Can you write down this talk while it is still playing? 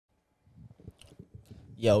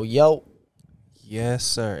Yo, yo. Yes,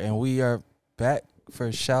 sir. And we are back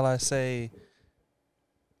for, shall I say,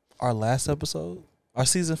 our last episode? Our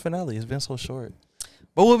season finale. It's been so short.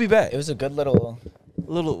 But we'll be back. It was a good little...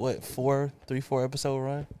 What, 4 episode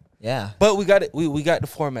run? Yeah. But we got it. We got the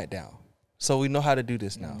format down. So we know how to do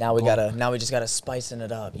this now. Now we just gotta spicing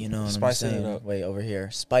it up, you know what I'm saying? It up. Wait, over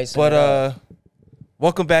here. Spicing it up.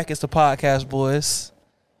 Welcome back. It's the Podcast Boys.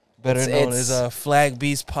 Better known as Flag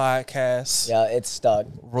Beast Podcast. Yeah, it's stuck.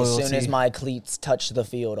 Royalty. As soon as my cleats touched the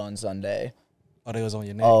field on Sunday. Oh, they was on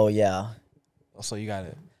your neck? Oh, yeah. Oh, so you got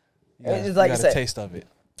it. It's like you got a taste of it.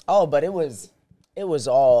 Oh, but it was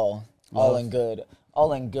all in good.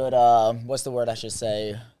 All in good, what's the word I should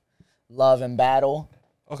say? Love and battle.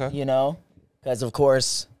 Okay. You know? Because, of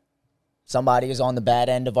course, somebody is on the bad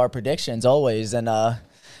end of our predictions always. And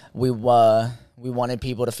we wanted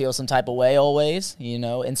people to feel some type of way always, you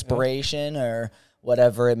know, inspiration or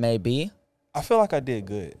whatever it may be. I feel like I did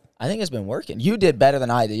good. I think it's been working. You did better than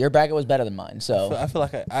I did. Your bracket was better than mine. So I feel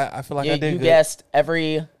like I did good. You guessed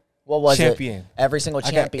every... What was champion. It? Every single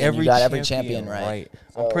champion. You got every champion right.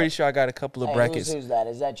 So, I'm pretty sure I got a couple of brackets. Who's that?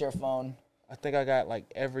 Is that your phone? I think I got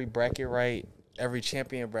like every bracket right, every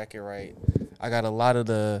champion bracket right. I got a lot of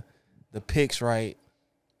the picks right.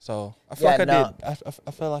 So I feel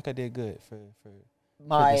I feel like I did good for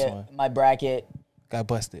this one. My bracket got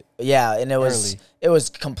busted. Yeah, and it was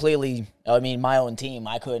completely. I mean, my own team.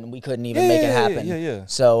 We couldn't even make it happen. Yeah.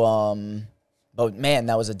 So but man,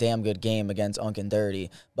 that was a damn good game against 𝙒𝘃𝙄𝙎𝙎.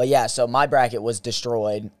 But yeah, so my bracket was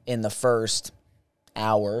destroyed in the first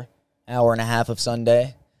hour and a half of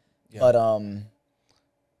Sunday. Yeah.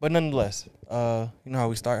 But nonetheless, you know how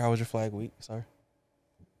we start. How was your flag week, sir?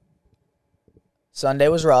 Sunday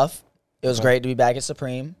was rough. It was great to be back at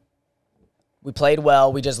Supreme. We played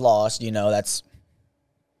well. We just lost. You know, that's,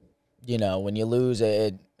 you know, when you lose,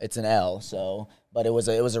 it's an L. So, but it was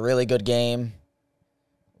a really good game.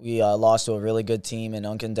 We lost to a really good team in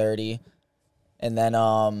𝙒𝘃𝙄𝙎. And then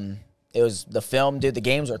it was the film, dude, the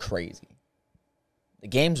games were crazy. The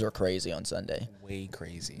games were crazy on Sunday. Way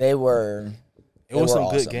crazy. They were. It was some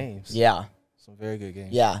awesome. Good games. Yeah. Some very good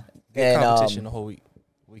games. Yeah. Good competition the whole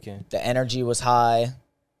weekend. The energy was high.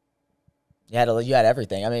 You had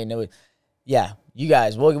everything. I mean, it was, yeah. You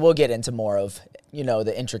guys, we'll get into more of, you know,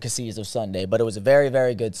 the intricacies of Sunday, but it was a very,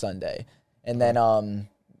 very good Sunday. And then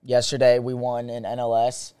yesterday we won in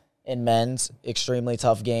NLS in men's, extremely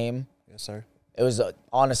tough game. Yes, sir. It was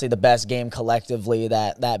honestly the best game collectively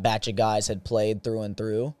that batch of guys had played through and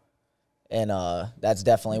through. And that's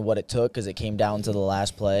definitely what it took because it came down to the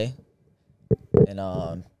last play. And,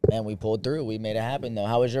 man, we pulled through. We made it happen, though.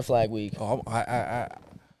 How was your flag week? Oh, I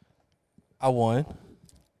won.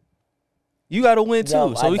 You got to win,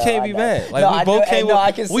 too, so we can't be mad. Like, we both came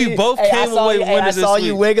away winners this week. I saw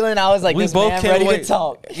you wiggling. I was like, this man ready to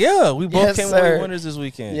talk. Yeah, we both came away winners this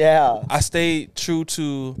weekend. Yeah. I stayed true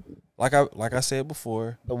to... Like I said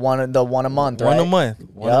before, the one a month, right? One a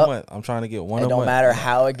month. I'm trying to get one a month. It don't matter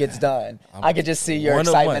how it gets done. I could just see your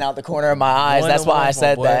excitement out the corner of my eyes. That's why I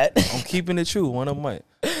said that. I'm keeping it true, one a month.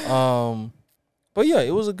 But yeah, it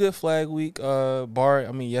was a good flag week.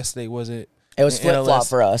 Yesterday wasn't. It was flip flop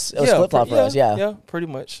for us. It was flip flop for us. Yeah. Yeah, pretty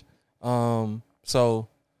much. So,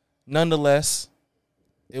 nonetheless,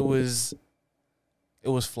 it was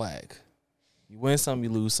flag. You win some, you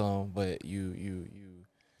lose some, but you.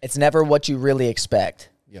 It's never what you really expect.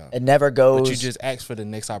 Yeah. It never goes. But you just ask for the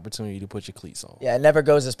next opportunity to put your cleats on. Yeah, it never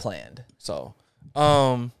goes as planned. So,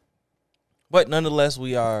 but nonetheless,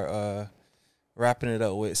 we are wrapping it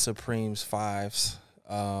up with Supreme's fives.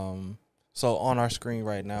 So on our screen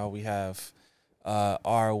right now, we have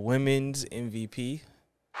our women's MVP. Miss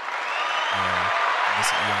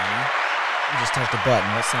𝙒𝘃𝙎𝙎. You just touched the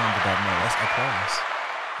button. What sound did that make? That's applause.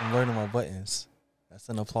 I'm learning my buttons. That's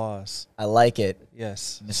an applause. I like it.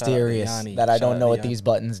 Yes. Mysterious that I don't know what these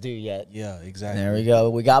buttons do yet. Yeah, exactly. There we go.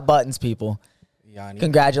 We got buttons, people. Yanni.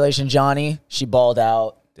 Congratulations, Johnny. She balled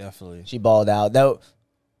out. Definitely. She balled out. Though,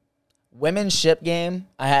 women's ship game,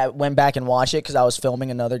 went back and watched it because I was filming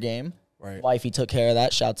another game. Right. Wifey took care of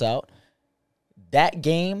that. Shouts out. That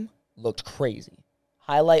game looked crazy.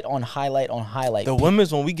 Highlight on highlight on highlight.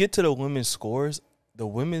 When we get to the women's scores, the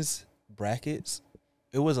women's brackets,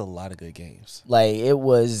 it was a lot of good games. Like,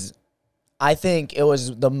 I think it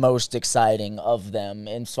was the most exciting of them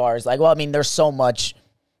as far as, there's so much,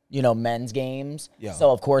 men's games. Yeah.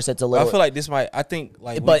 So, of course, it's a little. I feel like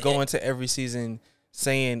we go into every season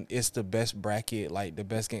saying it's the best bracket, like the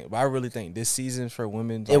best game. But I really think this season for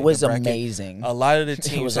women, it was amazing. A lot of the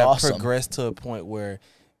teams have progressed to a point where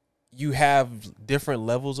you have different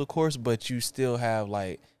levels, of course, but you still have,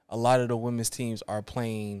 a lot of the women's teams are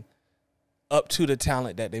playing up to the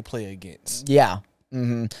talent that they play against. Yeah.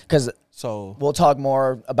 Because we'll talk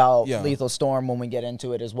more about Lethal Storm when we get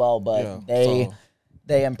into it as well. But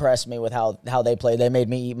they impressed me with how they play. They made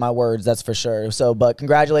me eat my words, that's for sure. So, but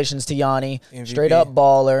congratulations to Yanni. MVP. Straight up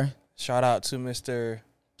baller. Shout out to Mr.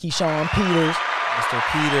 Keyshawn Peters. Mr.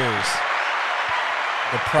 Peters.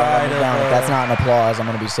 The pride of... that's not an applause. I'm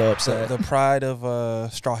going to be so upset. The pride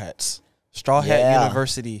of Straw Hats. Straw Hat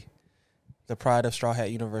University. The pride of Straw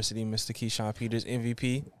Hat University, Mr. Keyshawn Peters,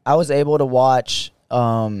 MVP. I was able to watch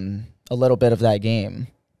a little bit of that game.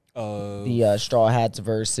 The Straw Hats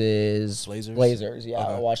versus Blazers. Yeah,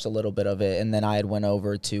 okay. I watched a little bit of it, and then I had went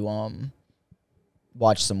over to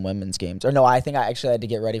watch some women's games. Or no, I think I actually had to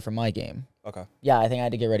get ready for my game. Okay. Yeah, I think I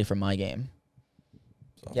had to get ready for my game.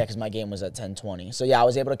 So. Yeah, because my game was at 10:20. So, yeah, I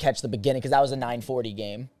was able to catch the beginning because that was a 9:40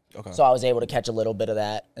 game. Okay. So, I was able to catch a little bit of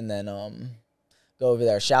that and then go over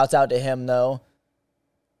there. Shouts out to him, though.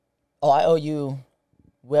 Oh, I owe you.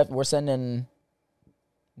 We're sending.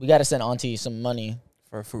 We got to send Auntie some money.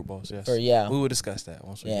 For fruit bowls, yes. We will discuss that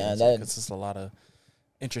once we get into it because it's a lot of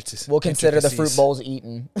intricacies. We'll consider the fruit bowls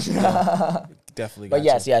eaten. Definitely. But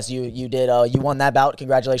yes, you did. You won that bout.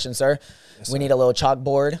 Congratulations, sir. Yes, we need a little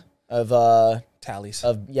chalkboard of tallies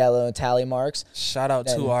of yellow tally marks. Shout out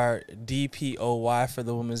to our DPOY for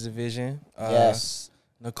the women's division. Yes,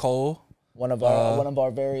 Nicole, one of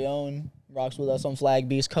our very own, rocks with us on Flag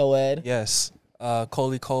Beast Co-Ed. Yes,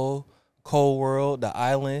 Cole World, the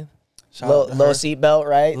Island. Little seatbelt,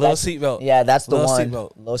 right? Little seatbelt. Yeah, that's the little one.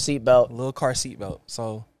 Seatbelt. Little seatbelt. Little car seatbelt.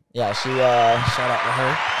 So yeah, she. Shout out to her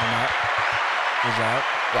on that. Good job.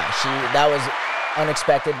 Yeah, that was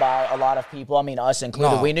unexpected by a lot of people. I mean, us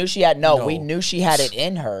included. No. We knew she had we knew she had it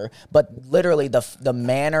in her, but literally the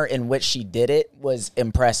manner in which she did it was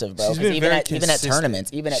impressive, bro. Even at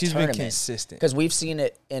tournaments, she's been consistent. Because we've seen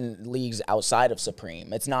it in leagues outside of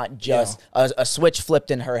Supreme. It's not just a switch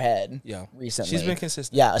flipped in her head. Yeah, recently she's been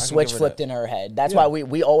consistent. Yeah, a switch flipped in her head. That's why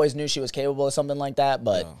we always knew she was capable of something like that.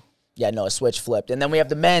 But a switch flipped. And then we have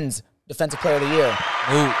the men's defensive player of the year.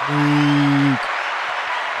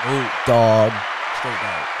 Dog. Straight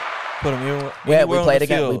dog. Put him in.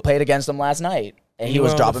 We played against him last night, and he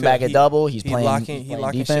was dropping back at double. He's playing locking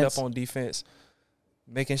defense. Shit up on defense,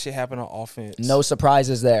 making shit happen on offense. No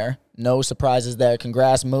surprises there.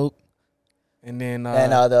 Congrats, Mook. And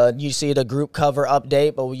then you see the group cover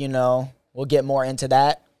update, but we'll get more into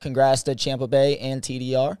that. Congrats to Tampa Bay and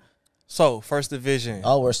TDR. So first division.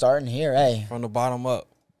 Oh, we're starting here, hey. From the bottom up.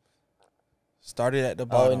 Started at the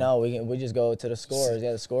bottom. Oh no, we just go to the scores.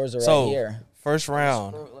 Yeah, the scores are right here. First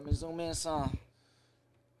round. Let me zoom in some.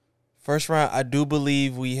 First round, I do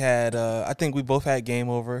believe we had. I think we both had game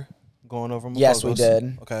over, going over. Yes, we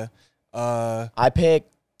did. Okay. I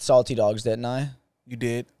picked Salty Dogs, didn't I? You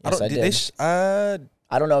did. Yes, I did.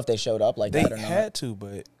 I don't know if they showed up like that or not. They had to,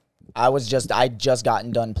 but I just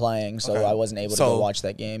gotten done playing, so I wasn't able to go watch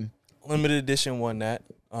that game. Limited edition won that.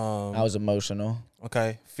 I was emotional.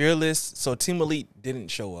 Okay. Fearless. So Team Elite didn't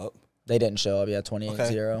show up. They didn't show up. Yeah,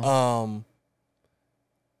 28-0.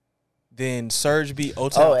 Then Surge beat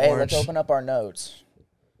O-Town Orange. Hey, let's open up our notes.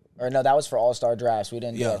 Or no, that was for All-Star Drafts. We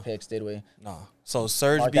didn't do our picks, did we? No. So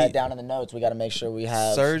Surge Mark that down in the notes. We got to make sure we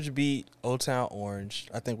have. Surge beat O-Town Orange.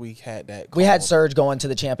 I think we had that called. We had Surge going to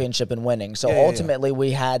the championship and winning. So ultimately,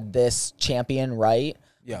 we had this champion right.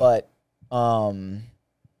 Yeah. But I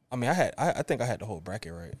mean, I think I had the whole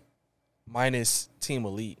bracket right. Minus Team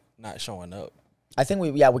Elite not showing up. I think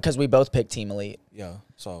because we both picked Team Elite. Yeah.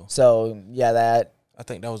 So that. I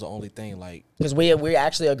think that was the only thing, like, because we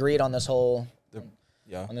actually agreed on this whole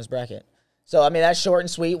on this bracket. So I mean, that's short and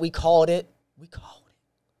sweet. We called it.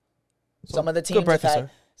 So some of the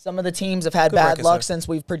teams have had bad luck since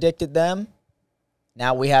we've predicted them.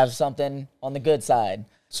 Now we have something on the good side.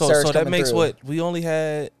 So that makes what we only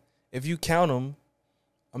had. If you count them,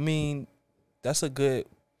 I mean, that's a good.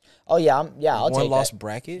 Oh I'll take that. One loss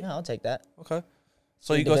bracket. Yeah, I'll take that. Okay.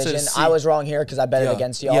 So you go to the I was wrong here because I bet it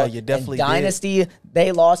against y'all. Yeah, you definitely did. Dynasty,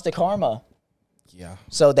 they lost to Karma. Yeah.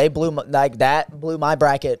 So they blew my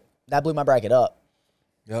bracket. That blew my bracket up.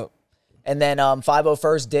 Yep. And then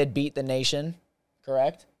 501st did beat the Nation,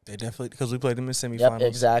 correct? They definitely, because we played them in semifinals. Yep,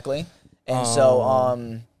 exactly. And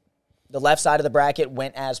so the left side of the bracket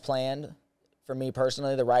went as planned for me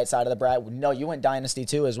personally. The right side of the bracket, no, you went Dynasty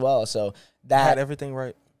too as well. So that I had everything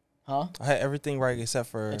right. Huh? I had everything right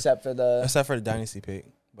except for the Dynasty pick,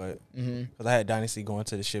 but because I had Dynasty going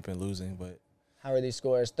to the ship and losing. But how are these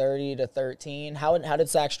scores? 30-13. How did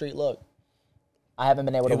Sack Street look? I haven't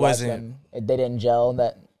been able to watch them. They didn't gel.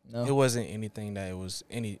 No. It wasn't anything that it was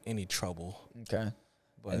any trouble. Okay.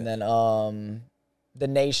 But, and then the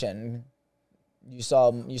Nation. You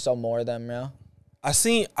saw more of them, yeah? I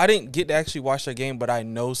didn't get to actually watch their game, but I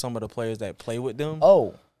know some of the players that play with them.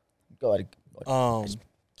 Oh, go ahead.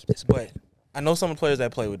 Keep this but I know some of the players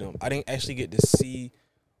that play with them. I didn't actually get to see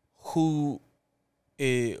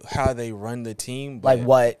how they run the team. Like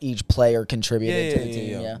what each player contributed to the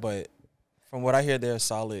team. Yeah. But from what I hear, they're a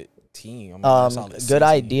solid team. Good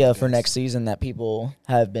idea for next season that people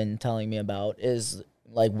have been telling me about is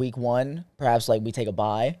like week 1, perhaps like we take a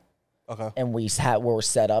bye. Okay. And we're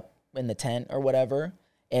set up in the tent or whatever,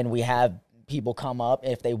 and we have people come up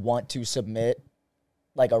if they want to submit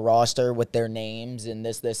like a roster with their names and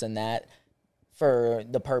this and that for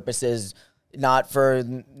the purposes, not for,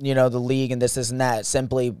 you know, the league and this and that,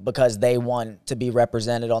 simply because they want to be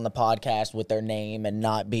represented on the podcast with their name and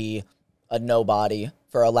not be a nobody,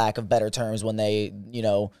 for a lack of better terms, when they, you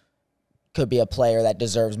know, could be a player that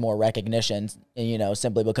deserves more recognition, you know,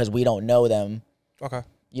 simply because we don't know them. Okay.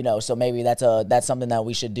 You know, so maybe that's something that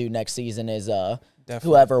we should do next season is Definitely.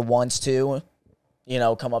 Whoever wants to, you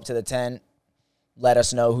know, come up to the tent, let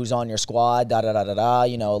us know who's on your squad,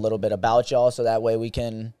 you know, a little bit about y'all, so that way we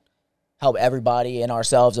can help everybody and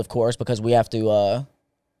ourselves, of course, because we have to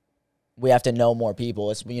know more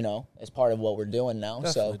people. It's, you know, it's part of what we're doing now.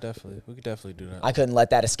 Definitely. We could definitely do that. I couldn't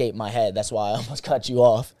let that escape my head. That's why I almost cut you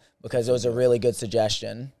off, because it was a really good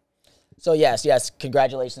suggestion. So yes,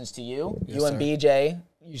 congratulations to you. Yes, you and sir. BJ.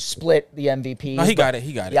 You split the MVP. No, he got it.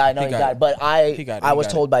 Yeah, I know he got it. But I was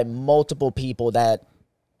told it. by multiple people that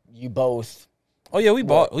you both. Oh yeah,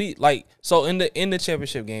 so in the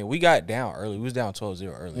championship game, we got down early. We was down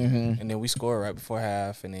 12-0 early, and then we scored right before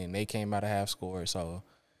half, and then they came out of half scored. So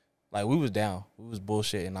like we was down, we was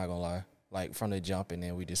bullshitting, not gonna lie, like from the jump, and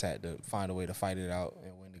then we just had to find a way to fight it out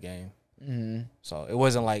and win the game. So it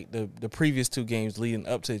wasn't like the previous 2 games leading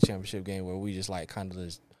up to the championship game where we just like kind of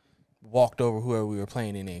just walked over whoever we were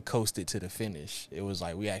playing and then coasted to the finish. It was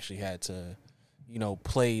like we actually had to, you know,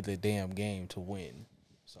 play the damn game to win.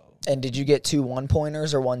 So. And did you get 2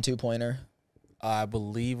 1-pointers or 1 2-pointer? I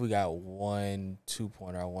believe we got 1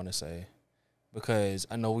 2-pointer, I want to say, because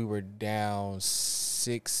I know we were down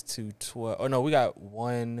 6-12. Oh no, we got 2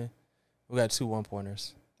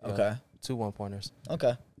 1-pointers. Yeah, okay. 2 1-pointers.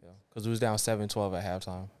 Okay. Yeah, because we was down 7-12 at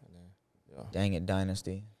halftime. And then, yeah. Dang it,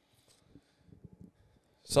 Dynasty.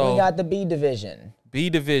 So we got the B division.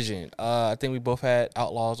 I think we both had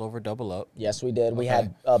Outlaws over Double Up. Yes, we did. We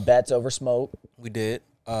had Bets over Smoke. We did.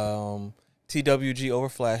 TWG over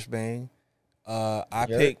Flashbang. I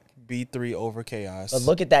picked B3 over Chaos. But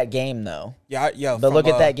look at that game, though. Yeah. But look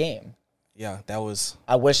at that game. Yeah, that was.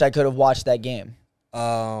 I wish I could have watched that game.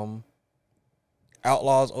 Outlaws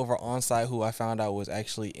over Onsite, who I found out was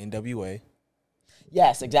actually NWA.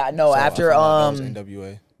 Yes, exactly. No, So after was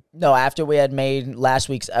NWA. No, after we had made last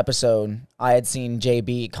week's episode, I had seen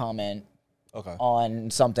JB comment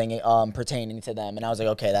on something pertaining to them, and I was like,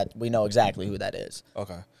 okay, that we know exactly who that is.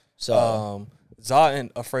 Okay. So Za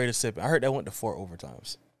and Afraid of Sipping. I heard that went to 4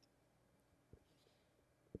 overtimes.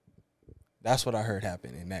 That's what I heard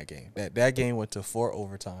happened in that game. That game went to 4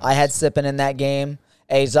 overtimes. I had Sipping in that game.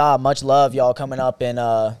 Hey, Za, much love, y'all, coming up and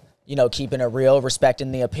you know, keeping it real,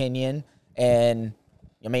 respecting the opinion, and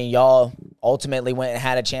I mean, y'all ultimately went and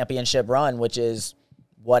had a championship run, which is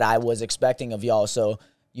what I was expecting of y'all. So,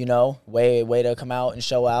 you know, way to come out and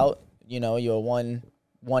show out. You know, you're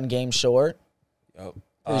one game short. Yep.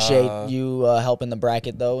 Appreciate you helping the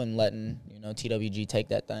bracket, though, and letting, you know, TWG take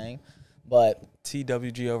that thing. But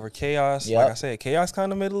TWG over Chaos. Yep. Like I said, Chaos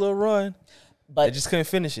kind of made a little run. But they just couldn't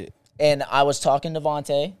finish it. And I was talking to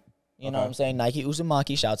Vontae. You know what I'm saying? Nike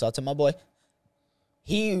Uzumaki. Shouts out to my boy.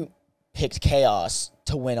 He picked Chaos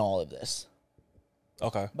to win all of this.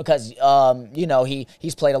 Okay. Because, you know,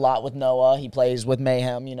 he's played a lot with Noah. He plays with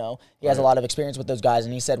Mayhem, you know. He has a lot of experience with those guys.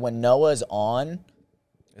 And he said when Noah's on,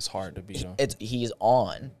 it's hard to beat him. He's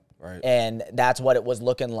on. Right. And that's what it was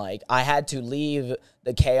looking like. I had to leave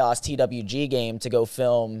the Chaos TWG game to go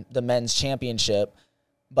film the men's championship,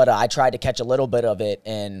 but I tried to catch a little bit of it,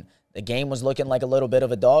 and the game was looking like a little bit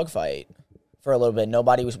of a dogfight for a little bit.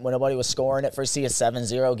 Nobody was scoring it for a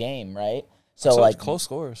 7-0 game, right? So like close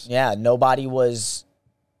scores. Yeah, nobody was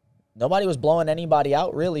blowing anybody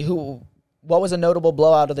out really. What was a notable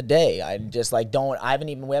blowout of the day? I just like we haven't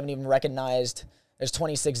even recognized there's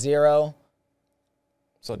 26-0.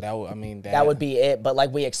 So that would be it. But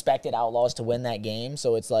like we expected Outlaws to win that game,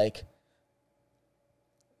 so it's like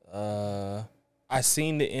I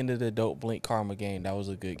seen the end of the Dope Blink Karma game. That was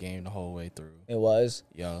a good game the whole way through. It was?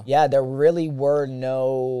 Yeah. Yeah, there really were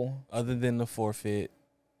no other than the forfeit.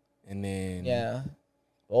 And then yeah.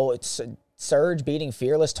 Oh, it's Surge beating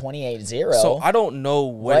Fearless 28-0. So I don't know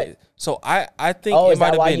what. So I think it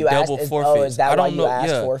might have been double forfeits. Oh, is that why you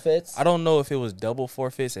asked forfeits? I don't know if it was double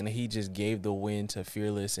forfeits and he just gave the win to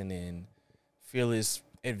Fearless and then Fearless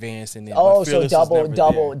advanced and then. Oh, so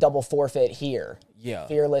double forfeit here. Yeah.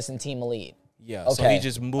 Fearless and Team Elite. Yeah. Okay. So he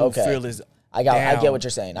just moved Fearless. I get what you're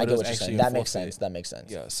saying. I get what you're saying. That makes sense. That makes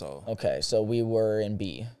sense. Yeah. So. Okay. So we were in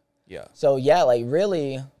B. Yeah. So yeah, like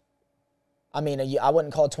really. I mean, I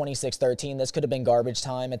wouldn't call it 26-13. This could have been garbage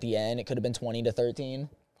time at the end. It could have been 20-13.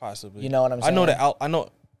 Possibly. You know what I'm saying? I know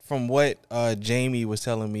from what Jamie was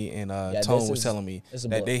telling me and Tone was telling me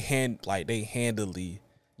that they handily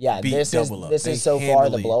beat Double Up. This is so far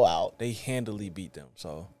the blowout. They handily beat them.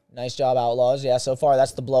 So nice job, Outlaws. Yeah, so far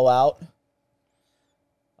that's the blowout.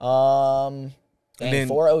 And then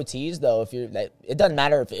 4 OTs though. It doesn't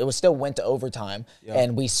matter if it was still went to overtime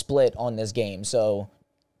and we split on this game. So.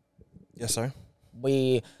 Yes, sir.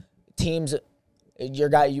 Teams,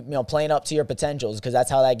 playing up to your potentials because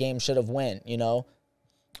that's how that game should have went,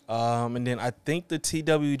 And then I think the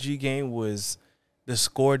TWG game was the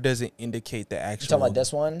score doesn't indicate the actual. You talking about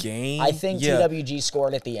this one? Game. I think TWG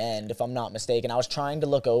scored at the end, if I'm not mistaken. I was trying to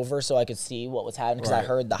look over so I could see what was happening because I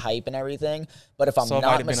heard the hype and everything. But if I'm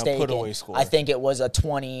not mistaken, I think it was a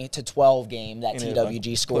 20-12 game that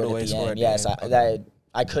TWG scored at the end. Yes,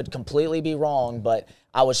 I could completely be wrong, but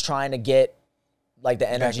I was trying to get like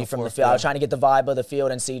the energy from the field. I was trying to get the vibe of the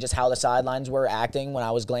field and see just how the sidelines were acting when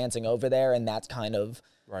I was glancing over there, and that's kind of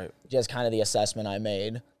just kind of the assessment I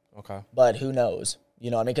made. Okay. But who knows?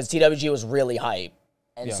 You know what I mean? Because TWG was really hype.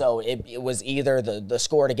 And so it was either the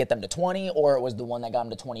score to get them to 20 or it was the one that got them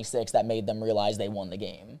to 26 that made them realize they won the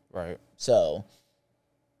game. Right. So,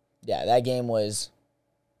 yeah, that game was,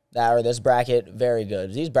 this bracket, very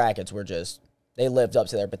good. These brackets were just, they lived up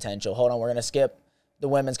to their potential. Hold on, we're going to skip the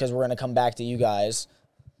women's because we're going to come back to you guys,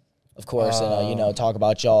 of course, and, talk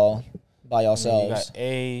about y'all by yourselves. You got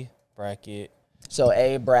A bracket. So,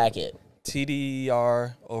 A bracket.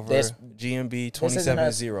 TDR over GMB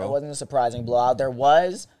 27-0. It wasn't a surprising blowout. There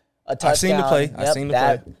was a touchdown. I've seen the play. I've seen the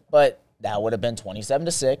play. But that would have been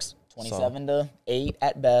 27-6, 27-8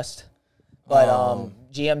 at best. But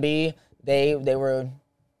GMB, they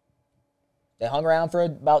hung around for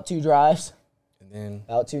about 2 drives. And then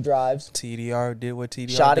about 2 drives. TDR did what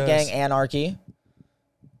TDR Shot does. a gang anarchy.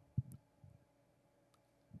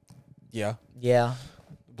 Yeah. Yeah.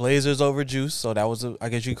 Blazers over Juice, so that was I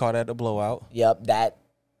guess you call that a blowout. Yep, that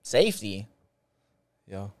safety.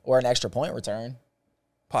 Yeah. Or an extra point return.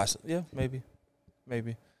 Possibly. Yeah, maybe.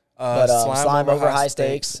 But slime over high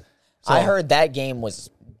stakes. So, I heard that game was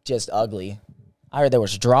just ugly. I heard there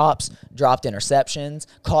was dropped interceptions,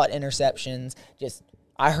 caught interceptions.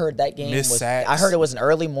 I heard that game was. Sacks. I heard it was an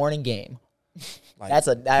early morning game. Like, it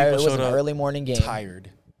was an early morning game. Tired.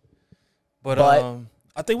 But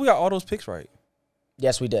I think we got all those picks right.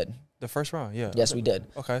 Yes, we did. The first round, yeah. Yes, we did.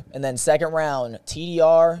 Okay. And then second round,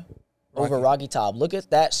 TDR over Rocky Top. Look at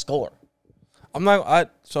that score.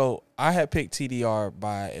 So I had picked TDR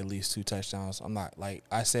by at least 2 touchdowns. I'm not like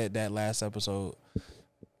I said that last episode.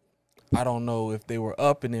 I don't know if they were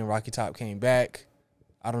up and then Rocky Top came back.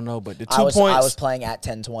 I don't know, but the 2 points. I was playing at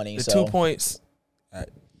 10-20. The 2 points.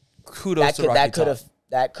 Kudos to Rocky Top.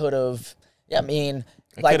 That could have. Yeah, I mean,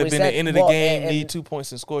 it could have been the end of the game. Need 2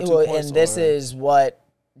 points and score 2 points. And this is what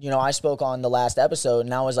I spoke on the last episode,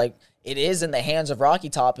 and I was like, it is in the hands of Rocky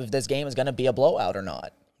Top if this game is going to be a blowout or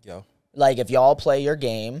not. Yeah. Like, if y'all play your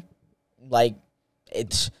game, like,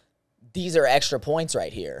 these are extra points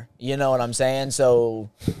right here. You know what I'm saying? So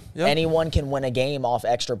anyone can win a game off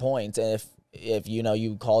extra points if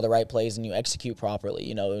you call the right plays and you execute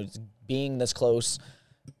properly. Being this close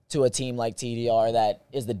to a team like TDR, that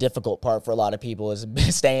is the difficult part for a lot of people, is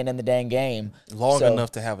staying in the dang game. Long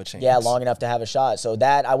enough to have a chance. Yeah, long enough to have a shot. So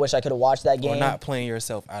I wish I could have watched that game. Or not playing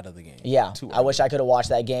yourself out of the game. Yeah, I wish I could have watched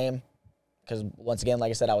that game because, once again, like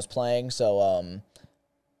I said, I was playing. So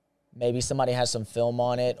maybe somebody has some film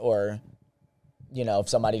on it, or, if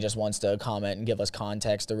somebody just wants to comment and give us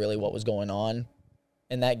context to really what was going on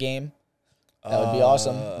in that game. That would be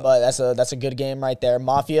awesome. But that's a good game right there.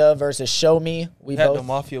 Mafia versus Show Me. We had both the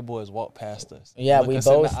Mafia boys walk past us. Yeah, we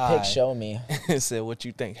both picked Show Me. And said, "What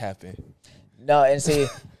you think happened?" No, and see,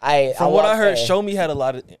 from what I heard, Show Me had a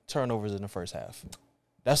lot of turnovers in the first half.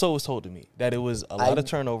 That's what was told to me. That it was a lot of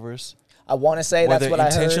turnovers. I want to say that's what I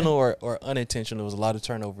heard. Whether intentional or unintentional, it was a lot of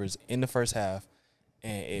turnovers in the first half,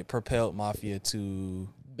 and it propelled Mafia to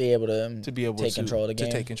be able to take control of the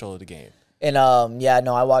game. To take control of the game. And,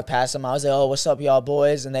 I walked past them. I was like, "Oh, what's up, y'all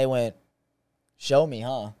boys?" And they went, "Show me, huh?"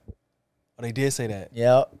 Oh, they did say that.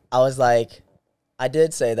 Yep. I was like, I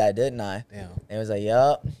did say that, didn't I? Yeah. They was like,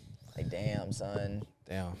 "Yep." Like, damn, son.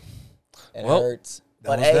 Damn. It hurts.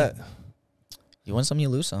 But was hey, that. You win some, you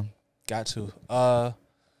lose some. Got to.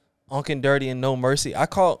 𝙃𝘼𝙎𝙃 and No Mercy. I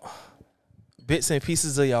caught bits and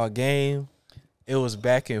pieces of y'all game. It was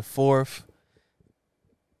back and forth.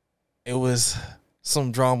 It was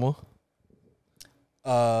some drama.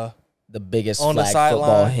 The biggest on the flag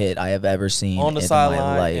football sideline, hit I have ever seen on the in my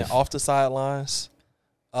sideline life. and off the sidelines.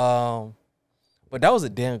 But that was a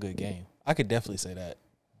damn good game. I could definitely say that.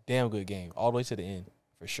 Damn good game. All the way to the end,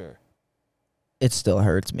 for sure. It still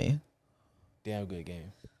hurts me. Damn good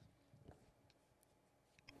game.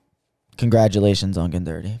 Congratulations on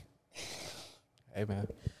𝙃𝘼𝙎𝙃. Hey, man.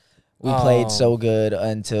 We played so good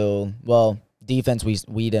until, well, defense,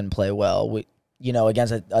 we didn't play well. We, you know,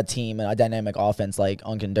 against a team and a dynamic offense like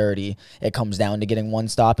𝙃𝘼𝙎𝙃, it comes down to getting one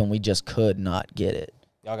stop, and we just could not get it.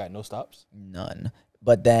 Y'all got no stops? None.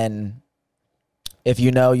 But then, if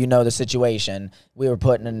you know the situation. We were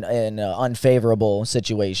put in an unfavorable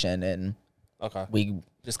situation, and we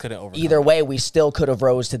just couldn't overcome. Either way, we still could have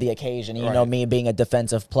rose to the occasion. You Right. know, me being a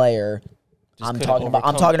defensive player, I'm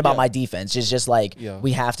talking about my defense. It's just like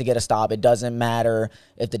we have to get a stop. It doesn't matter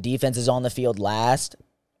if the defense is on the field last.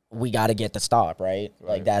 We got to get the stop, right?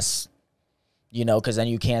 Like that's, you know, because then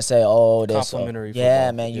you can't say, oh, this, complimentary yeah,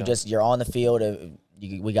 football. man, you're on the field.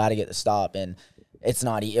 We got to get the stop, and it's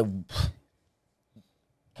not.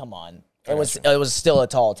 Come on, it was still a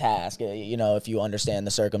tall task. You know, if you understand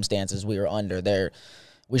the circumstances we were under there,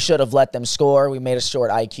 we should have let them score. We made a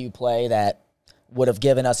short IQ play that would have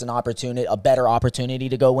given us a better opportunity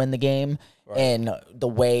to go win the game. Right. And the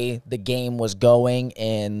way the game was going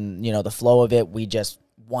and, you know, the flow of it, we just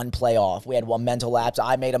one play off. We had one mental lapse.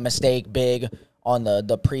 I made a mistake big on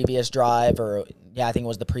the previous drive, I think it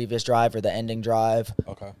was the previous drive or the ending drive.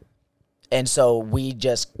 Okay. And so we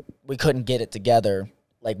couldn't get it together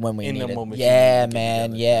like when we needed. Moment yeah,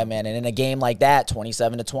 man. And in a game like that,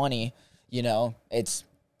 27-20, you know, it's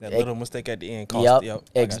that little mistake at the end cost. Yep,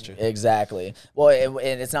 I got you. Exactly. Well,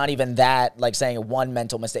 it's not even that, like saying one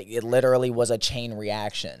mental mistake. It literally was a chain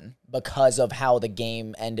reaction because of how the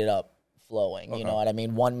game ended up flowing. You know what I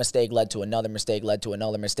mean? One mistake led to another mistake,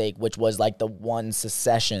 which was like the one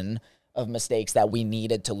succession of mistakes that we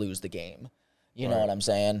needed to lose the game. You know what I'm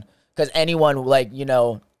saying? Because anyone, like, you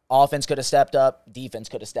know, offense could have stepped up, defense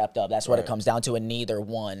could have stepped up. That's what it comes down to, and neither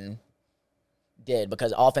one did,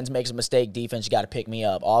 because offense makes a mistake, defense, you got to pick me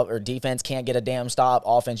up. Or defense can't get a damn stop,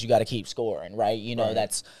 offense, you got to keep scoring, right? You know,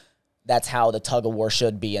 that's how the tug of war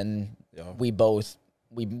should be, and we both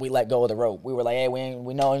let go of the rope. We were like, hey,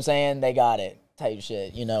 we know what I'm saying? They got it type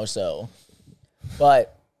shit, you know, so.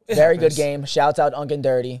 But very good game. Shouts out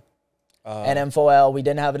𝙃𝘼𝙎𝙃. NM4L, we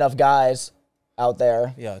didn't have enough guys out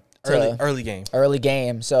there. Yeah, early game. Early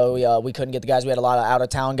game, so we couldn't get the guys. We had a lot of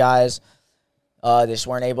out-of-town guys. They just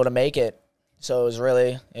weren't able to make it. So it was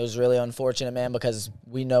really unfortunate, man, because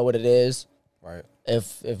we know what it is. Right.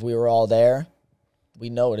 If we were all there,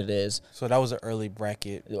 we know what it is. So that was an early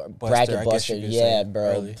bracket buster. Yeah,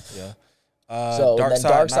 bro. Early. Yeah. So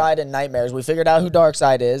Dark Side and Nightmares. We figured out who Dark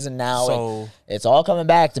Side is, and now it's all coming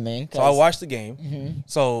back to me. So I watched the game.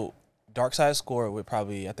 So Dark Side scored with I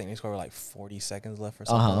think they scored with like 40 seconds left or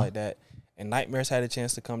something like that. And Nightmares had a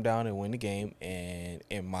chance to come down and win the game. And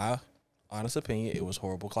in my honest opinion, it was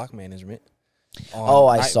horrible clock management.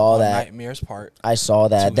 I saw that. Nightmares' part. I saw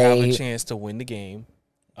that. They have a chance to win the game.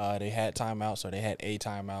 They had timeout, so they had a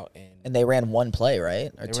timeout. And they ran one play,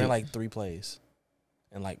 right? Or they ran like 3 plays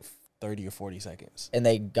in like 30 or 40 seconds. And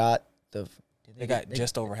they got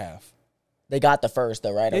just over half. They got the first,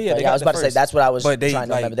 though, right? Yeah, I was about to say, that's what I was trying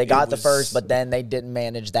to remember. They got the first, but then they didn't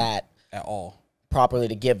manage that at all properly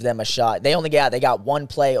to give them a shot. They got one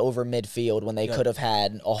play over midfield when they could have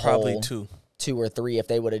had a probably whole two or three if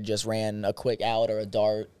they would have just ran a quick out or a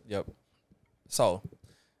dart. Yep. So,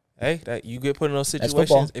 hey, you get put in those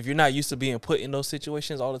situations. If you're not used to being put in those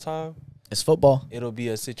situations all the time, it's football. It'll be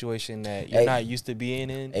a situation that you're not used to being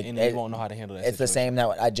in, and you won't know how to handle that. It's the same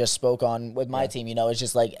that I just spoke on with my team. You know, it's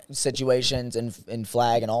just like situations in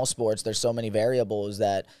flag and all sports. There's so many variables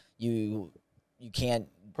that you can't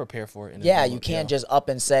prepare for it. You can't just up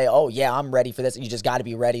and say, "Oh yeah, I'm ready for this." You just got to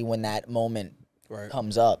be ready when that moment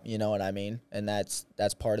comes up. You know what I mean? And that's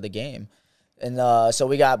part of the game. And so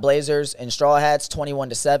we got Blazers and Straw Hats,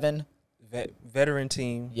 21-7. Veteran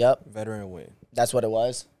team. Yep. Veteran win. That's what it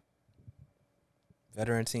was.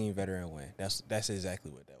 Veteran team, veteran win. That's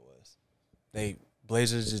exactly what that was.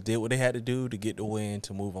 Blazers just did what they had to do to get the win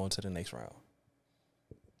to move on to the next round.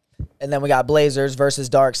 And then we got Blazers versus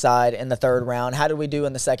Dark Side in the third round. How did we do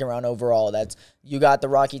in the second round overall? You got the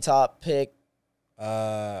Rocky Top pick.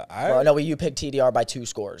 Well, no, you picked TDR by 2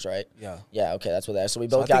 scores, right? Yeah. Yeah, okay, that's what that is. So we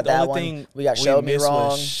both got that one. We got Show Me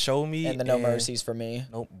wrong. Show Me and the No Mercies for me.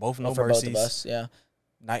 Nope, both No for Mercies. both of us, yeah.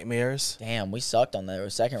 Nightmares. Damn, we sucked on the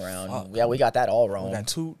second round. Fuck. Yeah, we got that all wrong. We got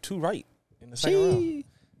two right in the second round.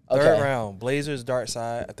 Third round, Blazers, Dark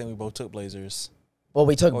Side. I think we both took Blazers. Well,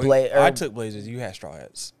 we took Blazers. I took Blazers. You had Straw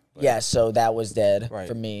Hats. Yeah, so that was dead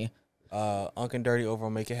for me. 𝙒𝑃𝑆 over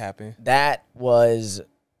on Make It Happen. That was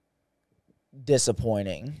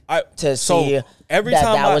disappointing to see every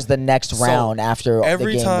time that was the next round after the game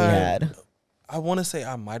we had. I want to say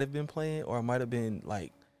I might have been playing, or I might have been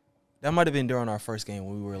like, that might have been during our first game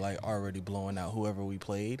when we were like already blowing out whoever we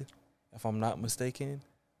played, if I'm not mistaken.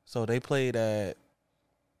 So they played at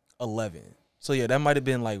 11. So yeah, that might have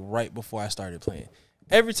been like right before I started playing.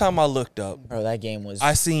 Every time I looked up, bro, that game was.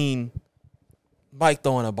 I seen Mike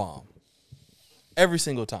throwing a bomb. Every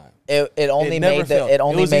single time. It only made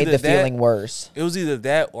the feeling worse. It was either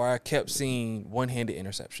that or I kept seeing one-handed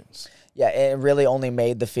interceptions. Yeah, it really only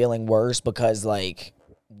made the feeling worse because like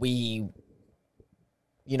we,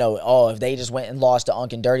 you know, if they just went and lost to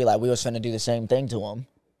𝙒𝑃𝑆, like we was finna do the same thing to them.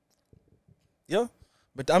 Yeah.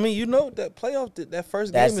 But I mean, you know, that playoff, that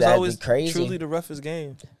first game is always crazy. Truly the roughest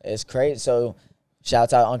game. It's crazy. So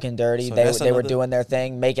shouts out 𝙒𝑃𝑆. They were doing their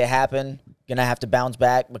thing. Make it happen. Gonna have to bounce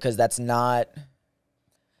back because that's not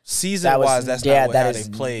season-wise. That's not how they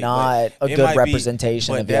played. Not a good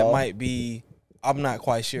representation of that might be. I'm not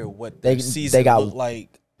quite sure what the season looked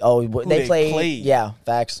like. Oh, they played. Yeah,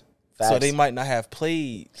 facts. So they might not have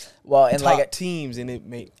played and top like teams, and it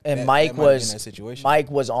may. And Mike was in that situation. Mike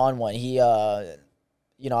was on one. He,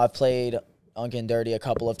 you know, I've played 𝙒𝑃𝑆 a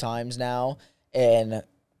couple of times now, and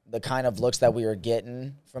the kind of looks that we were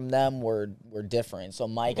getting from them were different. So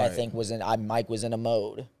Mike, I think, Mike was in a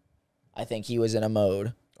mode. I think he was in a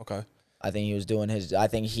mode. Okay. I think he was doing his. I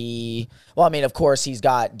think he. Well, I mean, of course, he's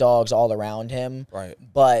got dogs all around him. Right.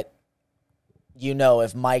 But you know,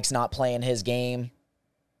 if Mike's not playing his game.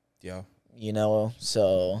 Yeah. You know,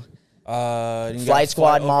 so. Flight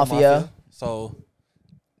Squad Mafia. So.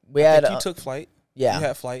 We had. You took Flight. Yeah. You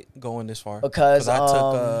had Flight going this far. Because I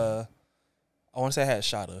took. I want to say I had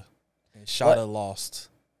𝙃𝘎. And 𝙃𝘎 lost.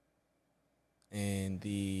 And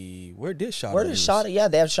where did 𝙃𝘎? Where did 𝙃𝘎? Yeah,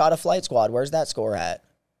 they have 𝙃𝘎 Flight Squad. Where's that score at?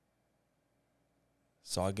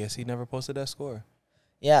 So I guess he never posted that score.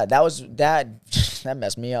 Yeah, that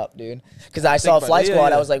messed me up, dude. Because I saw Flight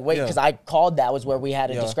Squad, I was like, wait, because I called that was where we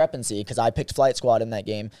had a discrepancy because I picked Flight Squad in that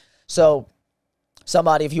game. So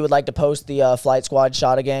somebody, if you would like to post the Flight Squad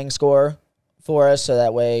𝙃𝘎 gang score for us, so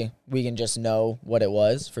that way we can just know what it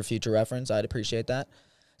was for future reference, I'd appreciate that.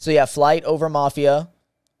 So yeah, Flight over Mafia.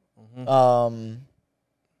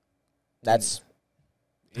 That's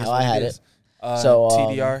how I had it. So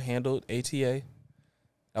TDR handled ATA.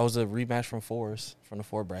 That was a rematch from the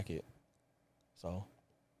 4 bracket. So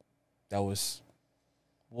that was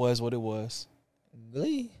what it was.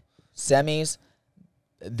 Really? Semis.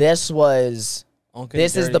 This is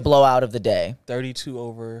the blowout of the day. 32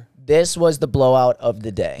 over. This was the blowout of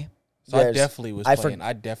the day. So I definitely was playing.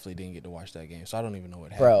 I definitely didn't get to watch that game, so I don't even know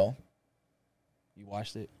what happened. Bro. You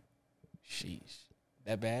watched it? Sheesh.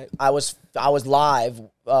 That bad? I was live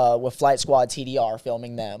with Flight Squad TDR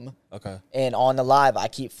filming them. Okay. And on the live, I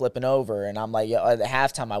keep flipping over, and I'm like, at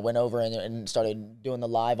halftime, I went over and started doing the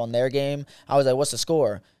live on their game. I was like, what's the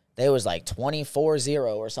score? They was like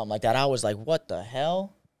 24-0 or something like that. I was like, what the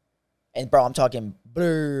hell? And, bro, I'm talking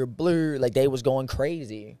blur, blur. Like, they was going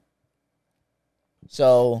crazy.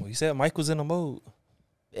 So. Well, you said Mike was in a mode.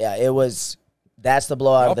 Yeah, it was. That's the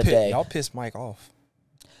blowout of the day. Y'all pissed Mike off.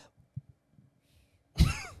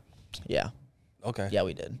 Yeah. Okay. Yeah,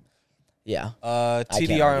 we did. Yeah.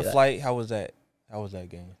 TDR and Flight, how was that? How was that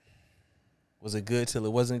game? Was it good till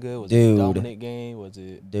it wasn't good? Was it a dominant game? Was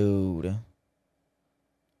it? Dude.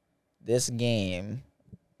 This game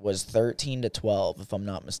was 13-12, if I'm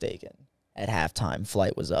not mistaken. At halftime,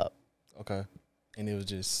 Flight was up. Okay. And it was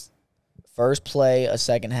just first play, a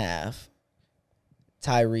second half.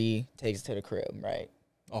 Tyree takes it to the crib, right?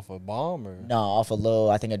 Off a bomb or? No, off a little,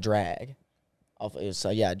 I think a drag. Drag or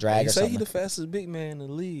something. Say he the fastest big man in the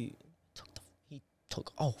league. He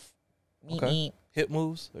took off. Okay. Hip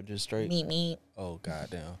moves or just straight? Meet. Oh,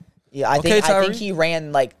 goddamn. Yeah, I think he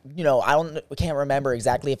ran like, I can't remember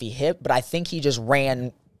exactly if he hit, but I think he just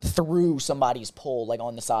ran through somebody's pole, like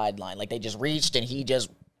on the sideline. Like they just reached and he just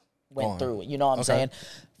went through it. You know what I'm saying?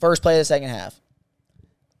 First play of the second half.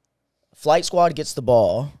 Flight Squad gets the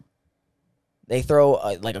ball. They throw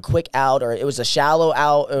like a quick out, or it was a shallow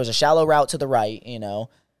out. It was a shallow route to the right,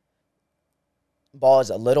 Ball is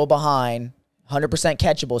a little behind, 100%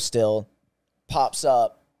 catchable still. Pops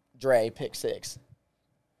up, Dre, pick 6.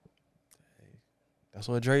 That's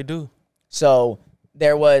what Dre do. So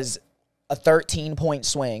there was a 13-point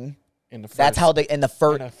swing. In the first, That's how in the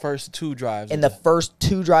first 2 drives. In the first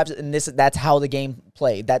 2 drives, and that's how the game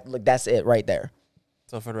played. That's it right there.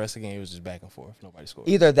 So for the rest of the game, it was just back and forth. Nobody scored.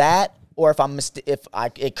 Either that, or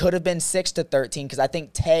it could have been 6-13 because I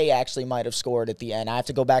think Tay actually might have scored at the end. I have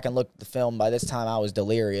to go back and look at the film. By this time, I was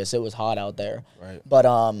delirious. It was hot out there. Right. But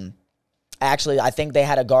actually, I think they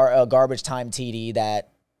had a garbage time TD that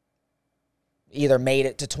either made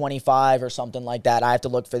it to 25 or something like that. I have to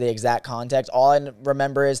look for the exact context. All I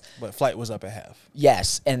remember is... But Flight was up at half.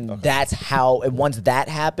 Yes, and that's how... And once that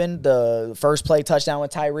happened, the first play touchdown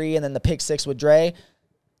with Tyree and then the pick 6 with Dre...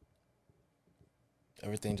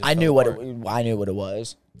 Everything just I knew what it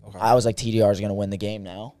was. Okay. I was like, TDR is going to win the game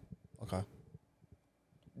now. Okay.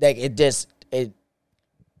 Like, it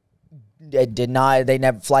did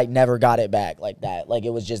not... Flight never got it back like that. Like, it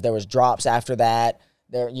was just... There was drops after that.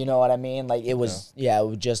 There, you know what I mean? Like, it was, it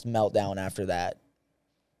was just meltdown after that.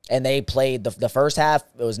 And they played the first half,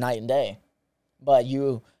 it was night and day. But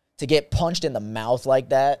to get punched in the mouth like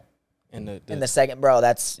that in the second, bro,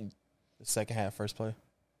 that's... The second half, first play.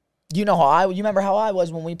 You know you remember how I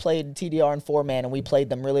was when we played TDR and 4-man and we played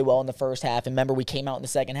them really well in the first half. And remember we came out in the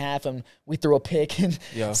second half and we threw a pick and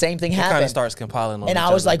same thing happened. Kind of starts compiling on and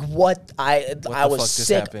I was like, what? I was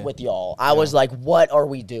sick with y'all. I was like, what are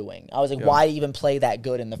we doing? I was like, why even play that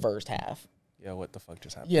good in the first half? Yeah, what the fuck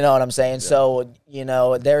just happened? You know what I'm saying? Yeah. So,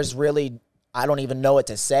 there's really, I don't even know what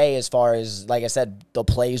to say as far as, like I said, the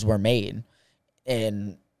plays were made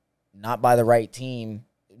and not by the right team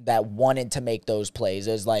that wanted to make those plays.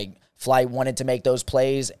 It was like Flight wanted to make those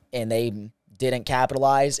plays and they didn't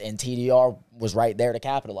capitalize, and TDR was right there to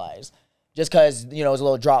capitalize. Just because, it was a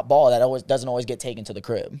little drop ball that doesn't always get taken to the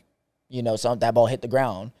crib. That ball hit the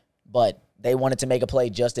ground, but they wanted to make a play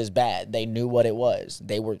just as bad. They knew what it was.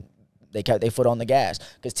 They kept their foot on the gas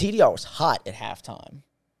because TDR was hot at halftime.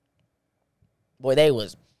 Boy, they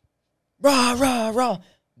was rah, rah, rah.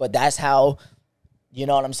 But that's how, you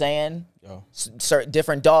know what I'm saying? Certain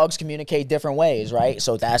different dogs communicate different ways, right?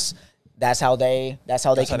 So that's how they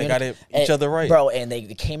communicate. Each other right, bro. And they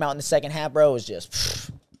came out in the second half, bro. It was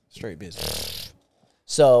just straight business.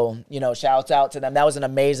 So shouts out to them. That was an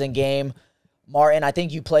amazing game, Martin. I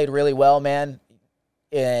think you played really well, man.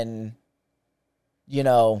 And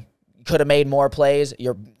could have made more plays.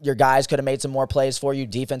 Your guys could have made some more plays for you.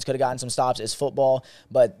 Defense could have gotten some stops. It's football,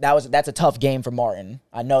 but that's a tough game for Martin.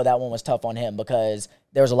 I know that one was tough on him because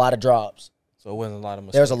there was a lot of drops. So it wasn't a lot of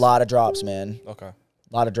mistakes. There was a lot of drops, man. Okay. A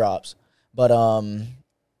lot of drops. But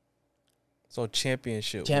so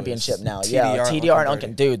championship now. TDR and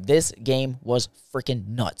Unkin. Dude, this game was freaking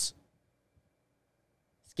nuts.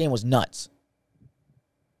 This game was nuts.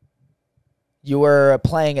 You were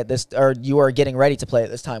playing at this, or you were getting ready to play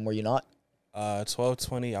at this time, were you not?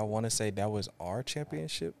 12:20. I want to say that was our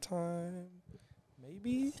championship time.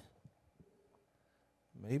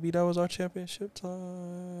 Maybe that was our championship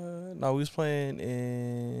time. No, we was playing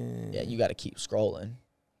in... Yeah, you got to keep scrolling.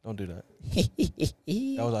 Don't do that.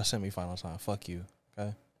 That was our semifinal time. Fuck you,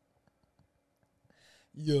 okay?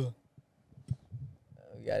 Yeah.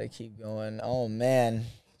 We got to keep going. Oh, man.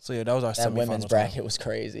 So, yeah, that was our semifinal time. That women's bracket was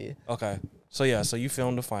crazy. Okay. So, yeah, so you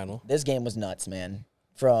filmed the final. This game was nuts, man.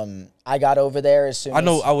 I got over there as soon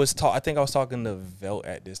as... I think I was talking to Velt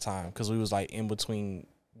at this time because we was, like, in between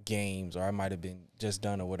games, or I might have been just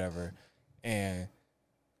done or whatever, and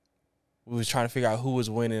we was trying to figure out who was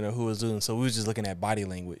winning or who was losing, so we was just looking at body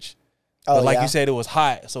language. But like you said, it was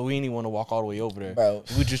hot, so we didn't even want to walk all the way over there. Bro,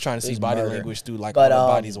 we were just trying to see body language through all the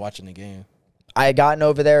bodies watching the game. I had gotten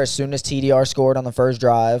over there as soon as TDR scored on the first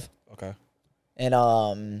drive. Okay. And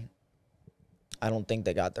I don't think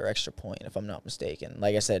they got their extra point, if I'm not mistaken.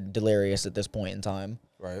 Like I said, delirious at this point in time.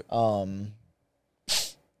 Right. And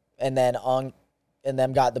then and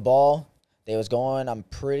them got the ball. They was going. I'm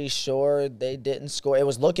pretty sure they didn't score. It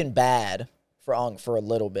was looking bad for a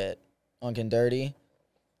little bit, Unkin Dirty,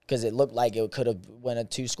 because it looked like it could have went a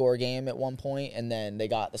 2-score game at one point, and then they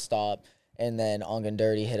got the stop, and then Unkin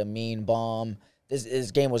Dirty hit a mean bomb.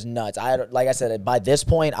 This game was nuts. Like I said, by this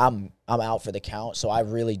point, I'm out for the count, so I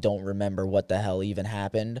really don't remember what the hell even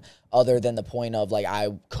happened, other than the point of, like, I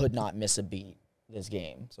could not miss a beat this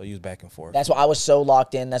game. So you was back and forth. That's why I was so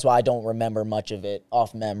locked in. That's why I don't remember much of it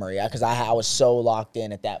off memory, because I was so locked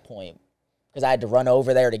in at that point, because I had to run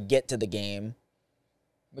over there to get to the game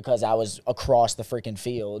because I was across the freaking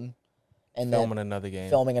field and filming another game.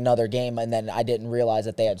 Filming another game, and then I didn't realize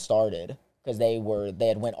that they had started. because they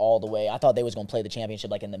had went all the way. I thought they was gonna play the championship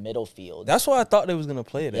like in the middle field. That's why I thought they was gonna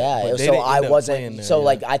play it. Yeah, so I wasn't. So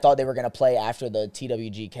like I thought they were gonna play after the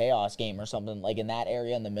𝙃𝙃𝙄𝙎 game or something like in that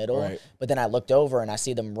area in the middle. Right. But then I looked over and I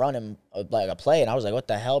see them running like a play, and I was like, "What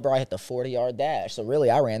the hell, bro?" I hit the 40-yard dash. So really,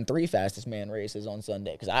 I ran 3 fastest man races on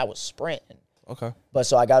Sunday because I was sprinting. Okay. But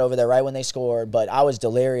so I got over there right when they scored, but I was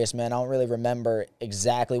delirious, man. I don't really remember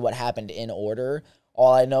exactly what happened in order.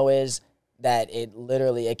 All I know is that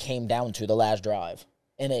it came down to the last drive.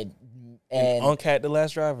 And Unk had the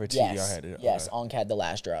last drive, or TDR yes, had it? Yes, Unk had the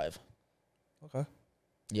last drive. Okay.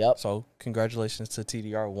 Yep. So congratulations to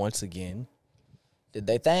TDR once again. Did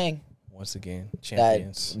they thing? Once again,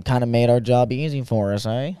 champions. That kind of made our job easy for us,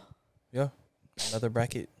 eh? Yeah. Another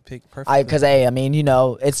bracket pick, perfect. Because I mean, you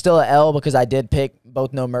know, it's still an L because I did pick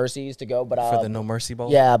both No Mercies to go, but for the No Mercy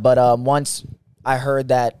Bowl. Yeah, but once I heard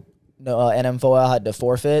that NM4L had to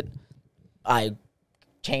forfeit, I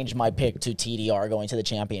changed my pick to TDR going to the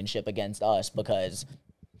championship against us because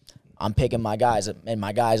I'm picking my guys, and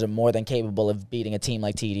my guys are more than capable of beating a team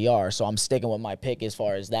like TDR. So I'm sticking with my pick as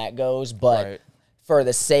far as that goes. But for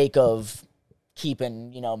the sake of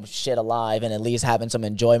keeping, you know, shit alive and at least having some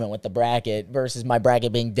enjoyment with the bracket versus my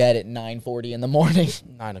bracket being dead at 9:40 in the morning.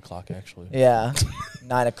 9 o'clock, actually. Yeah.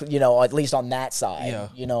 9 o'clock, you know, at least on that side. Yeah.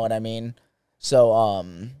 You know what I mean? So,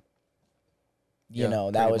 you know,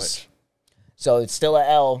 that was... Much. So it's still a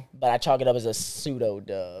L, but I chalk it up as a pseudo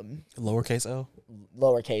dub. Lowercase L?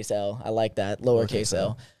 Lowercase L. I like that. Lowercase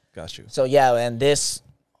L. Got you. So, yeah, and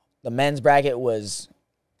the men's bracket was,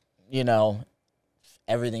 you know,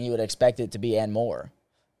 everything you would expect it to be and more.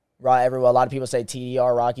 A lot of people say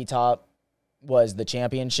TDR Rocky Top was the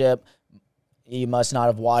championship. You must not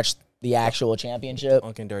have watched the actual championship.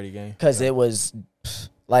 Unk and dirty game. Because it was,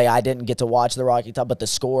 like, I didn't get to watch the Rocky Top, but the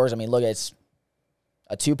scores, I mean, look, it's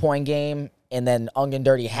a 2-point game, and then Unk and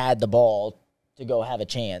Dirty had the ball to go have a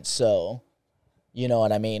chance. So, you know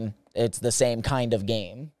what I mean? It's the same kind of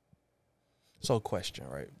game. So, question,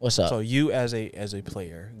 right? What's up? So, you as a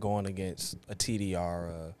player going against a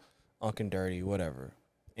TDR, Unk and Dirty, whatever,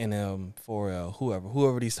 and for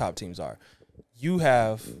whoever these top teams are, you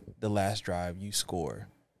have the last drive, you score,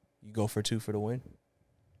 you go for 2 for the win,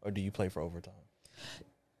 or do you play for overtime?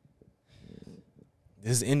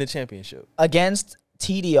 This is in the championship against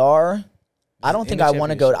TDR. I don't think I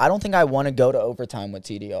want to go. I don't think I want to go to overtime with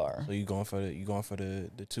TDR. So you going for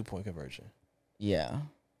the 2-point conversion? Yeah.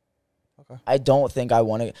 Okay. I don't think I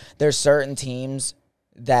want to. There's certain teams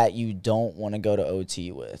that you don't want to go to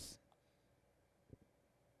OT with.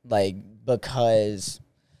 Like, because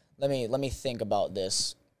let me think about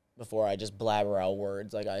this before I just blabber out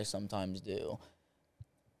words like I sometimes do.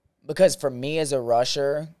 Because for me as a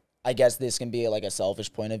rusher, I guess this can be like a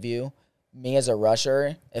selfish point of view. Me as a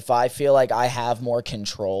rusher, if I feel like I have more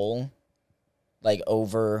control, like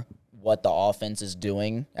over what the offense is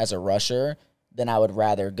doing as a rusher, then I would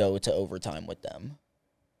rather go to overtime with them.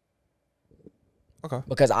 Okay.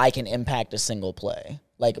 Because I can impact a single play,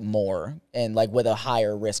 like more, and like with a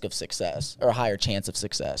higher risk of success or a higher chance of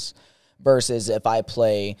success. Versus if I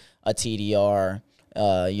play a TDR,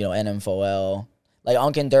 NM4L, like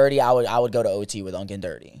Unk and Dirty, I would go to OT with Unk and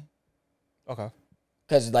Dirty. Okay.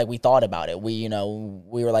 Because, like, we thought about it. We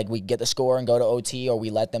were like, we get the score and go to OT, or we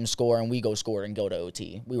let them score and we go score and go to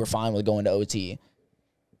OT. We were fine with going to OT.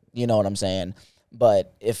 You know what I'm saying?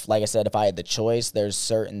 But if, like I said, if I had the choice, there's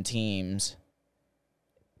certain teams,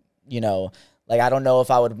 you know, like I don't know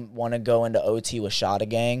if I would want to go into OT with Shada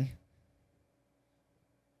Gang.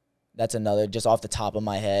 That's another, just off the top of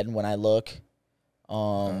my head when I look.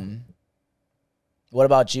 Okay. What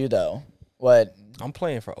about you, though? What? I'm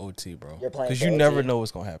playing for OT, bro. You're playing because you never know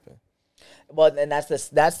what's gonna happen. Well, and that's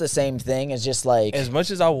the same thing. It's just like, as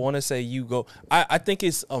much as I want to say you go, I think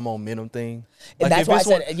it's a momentum thing. And like that's why I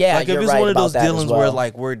said, yeah, like if it's one of those dealings where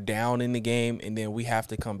like we're down in the game and then we have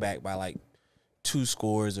to come back by like 2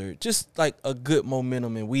 scores or just like a good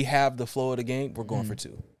momentum and we have the flow of the game, we're going for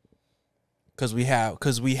 2. Because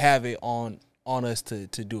we have it on us to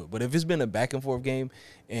do it. But if it's been a back and forth game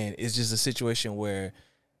and it's just a situation where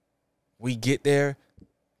we get there,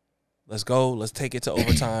 let's go. Let's take it to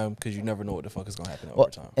overtime because you never know what the fuck is gonna happen in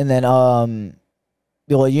overtime. And then,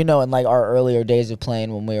 well, you know, in like our earlier days of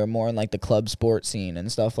playing, when we were more in like the club sport scene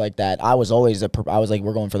and stuff like that, I was like,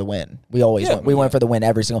 we're going for the win. We always went for the win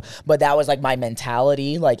every single. But that was like my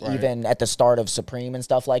mentality, like even at the start of Supreme and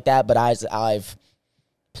stuff like that. But I've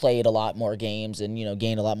played a lot more games and, you know,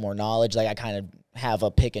 gained a lot more knowledge. Like I kind of have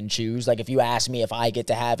a pick and choose. Like if you ask me if I get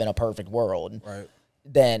to have in a perfect world,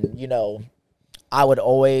 then, you know,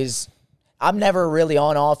 I'm never really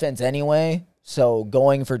on offense anyway. So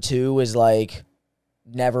going for 2 is like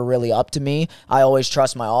never really up to me. I always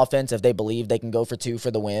trust my offense if they believe they can go for 2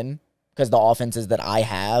 for the win, because the offenses that I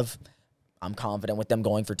have, I'm confident with them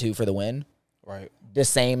going for 2 for the win. Right. The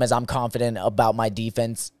same as I'm confident about my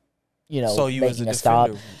defense, you know, so you making as a stop.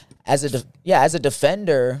 defender, As a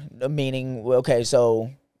defender, meaning, okay,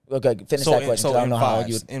 so, okay, finish that question. So I don't know how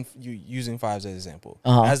you using fives as an example.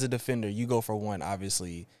 Uh-huh. As a defender, you go for 1,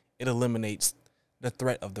 obviously, it eliminates the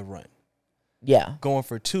threat of the run. Yeah. Going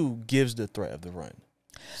for 2 gives the threat of the run.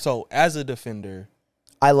 So as a defender,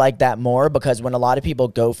 I like that more, because when a lot of people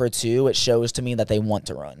go for 2, it shows to me that they want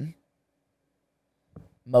to run.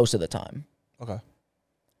 Most of the time. Okay.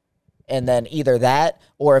 And then either that,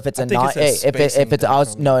 or if it's a non, if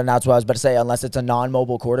it's no, and that's what I was about to say. Unless it's a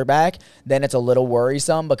non-mobile quarterback, then it's a little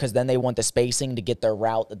worrisome, because then they want the spacing to get their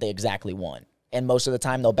route that they exactly want. And most of the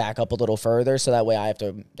time they'll back up a little further, so that way I have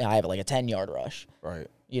like a 10-yard rush. Right.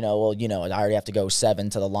 You know, well, you know, I already have to go 7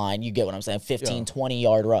 to the line. You get what I'm saying? 15,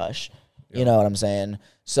 20-yard rush. You know what I'm saying?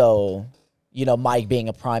 So, you know, Mike being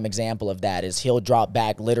a prime example of that is he'll drop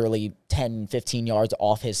back literally 10, 15 yards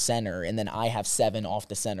off his center, and then I have 7 off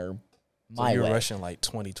the center my way. So you're rushing like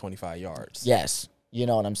 20, 25 yards. Yes. You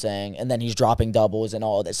know what I'm saying? And then he's dropping doubles and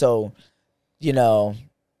all of that. So, you know,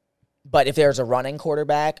 but if there's a running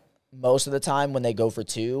quarterback, most of the time when they go for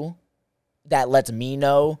 2, that lets me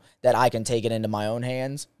know that I can take it into my own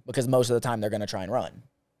hands, because most of the time they're going to try and run.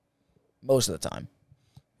 Most of the time.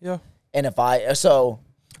 Yeah. And if I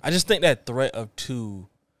just think that threat of 2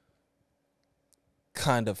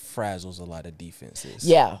 kind of frazzles a lot of defenses.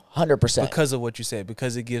 Yeah, 100%. Because of what you said,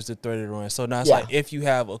 because it gives the threat of the run. So now it's like, if you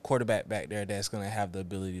have a quarterback back there that's going to have the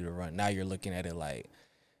ability to run, now you're looking at it like,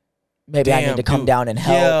 maybe I need to come down and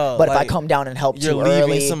help. Yeah, but like, if I come down and help you're too leaving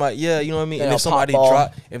early, somebody. Yeah, you know what I mean. And if somebody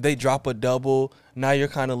if they drop a double, now you're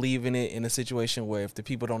kind of leaving it in a situation where if the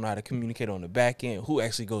people don't know how to communicate on the back end, who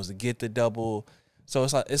actually goes to get the double. So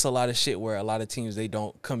it's a lot of shit where a lot of teams, they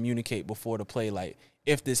don't communicate before the play. Like,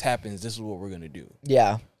 if this happens, this is what we're gonna do.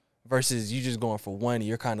 Yeah. Versus you just going for 1,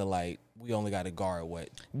 you're kind of like, we only got to guard what?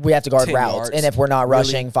 We have to guard routes, yards. and if we're not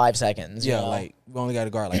rushing 5 seconds, yeah, you know? like we only got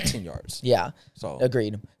to guard like 10 yards. Yeah. So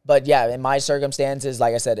agreed. But yeah, in my circumstances,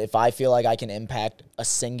 like I said, if I feel like I can impact a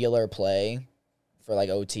singular play for like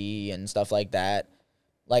OT and stuff like that,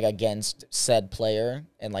 like against said player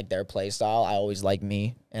and like their play style, I always like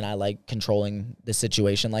me, and I like controlling the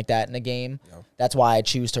situation like that in a game. Yeah. That's why I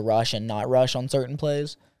choose to rush and not rush on certain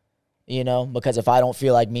plays, you know, because if I don't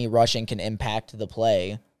feel like me rushing can impact the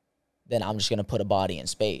play, then I'm just going to put a body in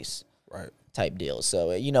space. Right. Type deal.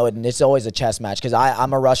 So, you know, it's always a chess match, because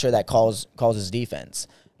I'm a rusher that calls his defense.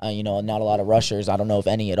 You know, not a lot of rushers, I don't know if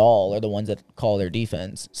any at all, are the ones that call their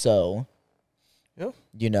defense. So, yeah,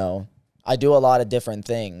 you know, I do a lot of different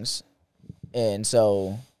things. And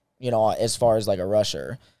so, you know, as far as like a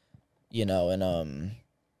rusher, you know, and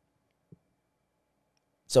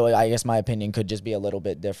so I guess my opinion could just be a little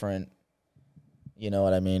bit different. You know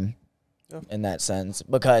what I mean? Yeah. In that sense,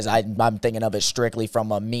 because I'm thinking of it strictly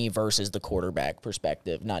from a me versus the quarterback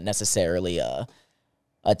perspective, not necessarily a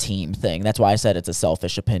team thing. That's why I said it's a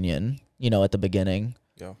selfish opinion, you know, at the beginning.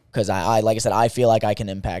 Yeah. Because I like I said, I feel like I can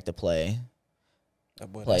impact a play.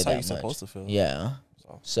 That's how you're supposed to feel. Yeah.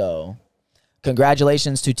 So,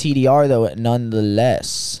 congratulations to TDR, though,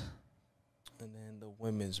 nonetheless. And then the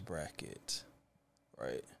women's bracket.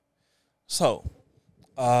 Right. So,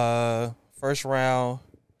 first round,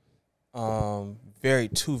 two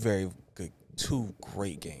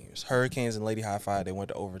great games. Hurricanes and Lady High Five, they went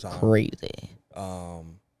to overtime. Crazy.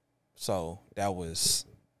 So that was,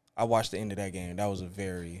 I watched the end of that game. That was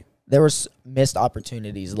there was missed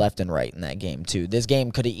opportunities left and right in that game too. This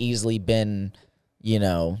game could have easily been, you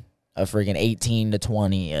know, a freaking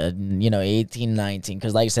 18-20, you know, 18-19,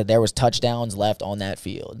 because like I said, there was touchdowns left on that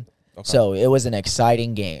field. Okay. So it was an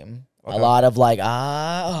exciting game. Okay. A lot of like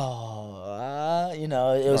you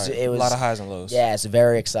know, it was a lot of highs and lows. Yeah, it's a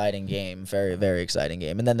very exciting game, very very exciting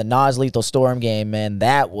game. And then the Nas Lethal Storm game, man,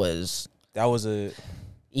 that was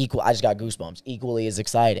equal. I just got goosebumps. Equally as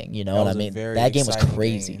exciting, you know what I mean? That game was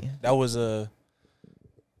crazy. Game. That was a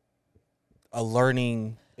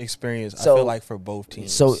learning experience. I feel like for both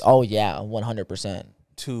teams. So, oh yeah, 100%.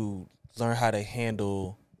 To learn how to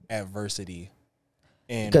handle adversity,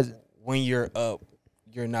 and when you're up,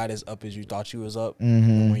 you're not as up as you thought you was up. Mm-hmm.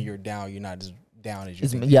 And when you're down, you're not as down as you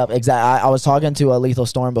think. Yep, exactly. I was talking to a Lethal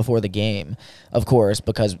Storm before the game, of course,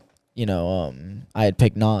 because you know I had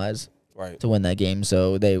picked Nas. Right. To win that game,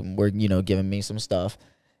 so they were, you know, giving me some stuff,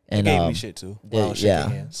 and they gave me shit too.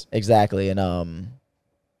 Hands. Exactly, and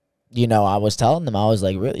you know, I was telling them, I was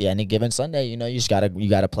like, really, any given Sunday, you know, you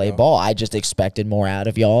gotta play ball. I just expected more out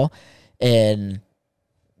of y'all, and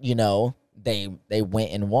you know, they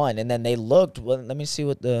went and won. And then they looked, well, let me see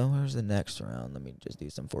where's the next round. Let me just do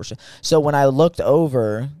some foreshadow. So when I looked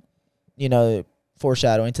over, you know,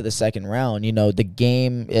 foreshadowing to the second round, you know, the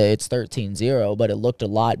game, it's 13-0, but it looked a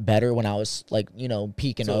lot better when I was like, you know,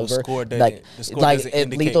 peeking over.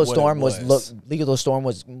 Lethal Storm Lethal Storm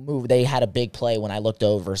was moved. They had a big play when I looked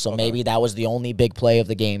over, so maybe that was the only big play of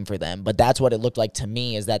the game for them. But that's what it looked like to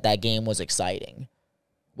me, is that game was exciting,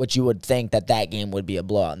 which you would think that game would be a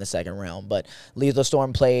blowout in the second round. But Lethal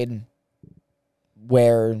Storm played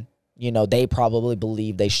where, you know, they probably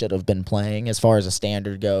believe they should have been playing as far as a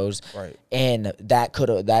standard goes. Right. And did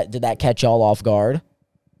that catch y'all off guard?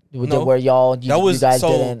 No. Where you guys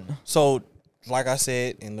didn't. So, like I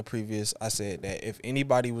said in the previous, I said that if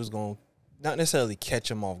anybody was going to, not necessarily catch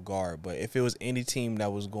them off guard, but if it was any team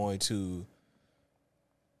that was going to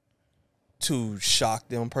shock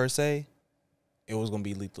them per se, it was going to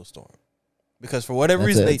be Lethal Storm. Because for whatever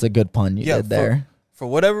reason, it's a good pun you did there. For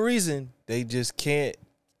whatever reason, they just can't.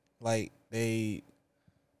 Like, they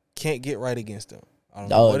can't get right against them. I don't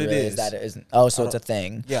know what it is. So it's a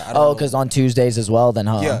thing. Yeah. I don't know. Because on Tuesdays as well, then,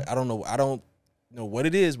 huh? Yeah, I don't know. I don't know what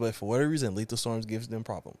it is, but for whatever reason, Lethal Storms gives them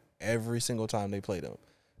problem every single time they play them.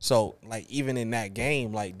 So, like, even in that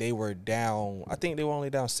game, like, they were down. I think they were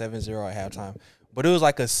only down 7-0 at halftime. But it was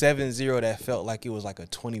like a 7-0 that felt like it was like a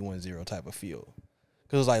 21-0 type of feel.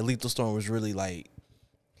 Because it was like Lethal Storm was really, like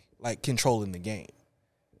controlling the game.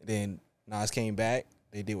 Then Nas came back.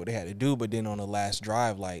 They did what they had to do, but then on the last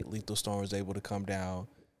drive, like, Lethal Storm was able to come down,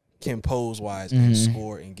 compose-wise, and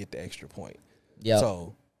score and get the extra point. Yeah.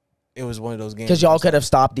 So it was one of those games. Because y'all could have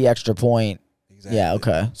stopped the extra point. Exactly. Yeah,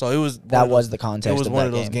 okay. So it was the context. It was one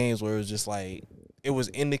of those games where it was just like, it was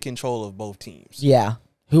in the control of both teams. Yeah.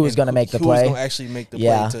 Who was going to make the play? Who was going to actually make the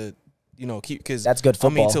play to, you know, keep, because that's good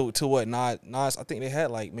football. I mean, to what Nas, I think they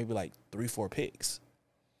had maybe 3-4 picks.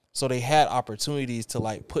 So they had opportunities to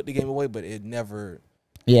put the game away, but it never.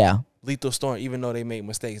 Yeah. Lethal Storm, even though they made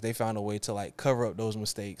mistakes, they found a way to cover up those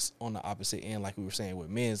mistakes on the opposite end, like we were saying with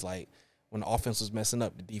men's. Like, when the offense was messing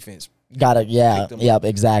up, the defense got it. Yeah. Yep.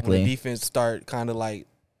 Exactly. When the defense start kind of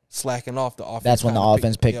slacking off, the offense. That's when the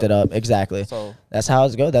offense picked it up. Exactly. So that's how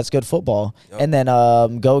it's good. That's good football. Yep. And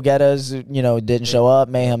then Go-Getters, you know, didn't show up.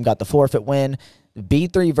 Mayhem got the forfeit win.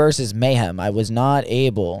 B3 versus Mayhem. I was not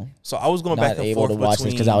able. So I was going back and forth to watch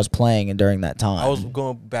this because I was playing during that time. I was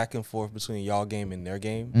going back and forth between y'all game and their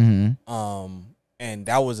game. And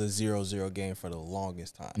that was a 0-0 game for the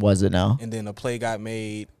longest time. Was it now? And then a play got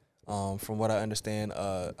made. From what I understand,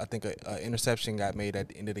 I think an interception got made at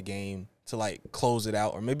the end of the game to close it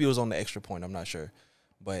out, or maybe it was on the extra point. I'm not sure,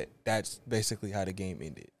 but that's basically how the game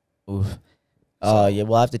ended. Oof. Yeah,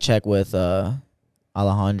 we'll have to check with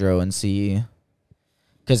Alejandro and see.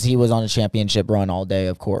 Because he was on a championship run all day,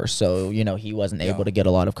 of course. So, you know, he wasn't able to get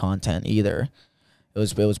a lot of content either. It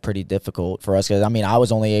was pretty difficult for us. Because, I mean, I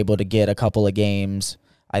was only able to get a couple of games.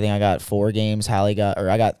 I think I got 4 games. I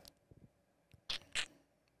got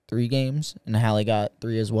 3 games. And Hallie got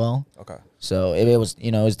 3 as well. Okay. So, it was,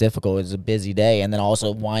 you know, it was difficult. It was a busy day. And then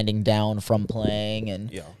also winding down from playing. And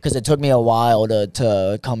because it took me a while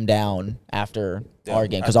to come down after our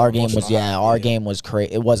game, because our game was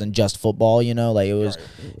crazy. It wasn't just football, you know, it was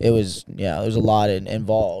a lot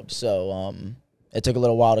involved. So it took a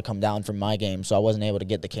little while to come down from my game, so I wasn't able to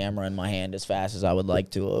get the camera in my hand as fast as I would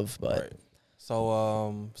like to have. But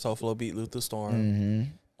so SoFlo beat Lethal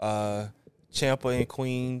Storm. Ciampa and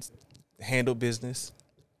Queens handled business.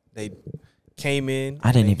 They came in.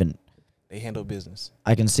 They handled business.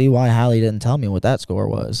 I can see why Hallie didn't tell me what that score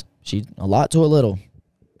was. She a lot to a little.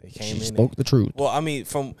 She spoke the truth. Well, I mean,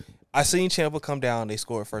 I seen Ciampa come down. They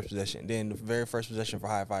scored first possession. Then the very first possession for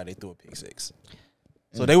High Five, they threw a pick 6.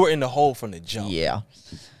 So they were in the hole from the jump. Yeah.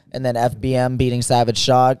 And then FBM beating Savage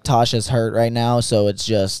Shock. Tasha's hurt right now, so it's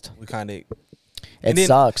just it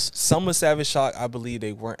sucks. Some of Savage Shock, I believe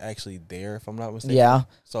they weren't actually there, if I'm not mistaken. Yeah.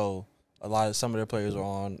 So some of their players were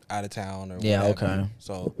out of town or whatever. Okay.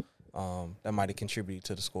 So that might have contributed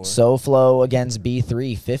to the score. SoFlo against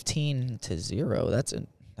B3, 15-0. That's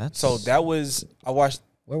so that was I watched.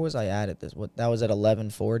 Where was I at this? That was at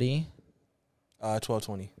 11:40.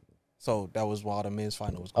 12:20. So that was while the men's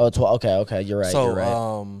final was. Okay. You're right. You're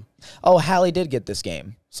right. Hallie did get this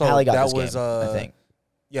game. So Hallie got that this game, I think.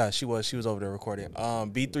 Yeah, she was over there recording.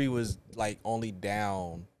 B3 was only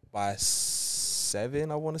down by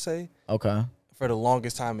 7, I want to say. Okay. For the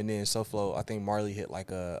longest time, and then SoFlo, I think Marley hit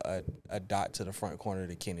a dot to the front corner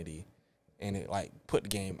to Kennedy. And it put the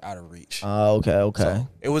game out of reach. Okay. So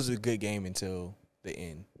it was a good game until the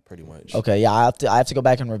end, pretty much. Okay, yeah, I have to go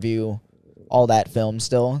back and review all that film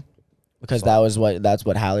still, because that's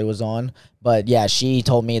what Hallie was on. But yeah, she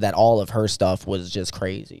told me that all of her stuff was just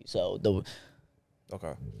crazy. So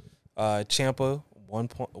okay, Ciampa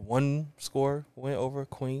 1 score went over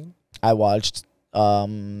Queen. I watched.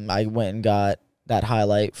 I went and got that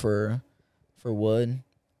highlight for Wood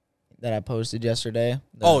that I posted yesterday.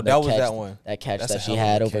 That was that one. That catch that she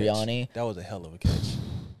had over Yanni. That was a hell of a catch.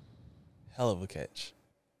 Hell of a catch.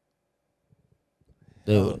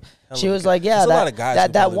 Dude, she was like, yeah,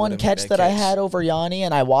 that one catch that I had over Yanni,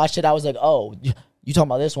 and I watched it. I was like, oh, you talking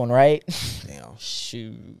about this one, right? Damn.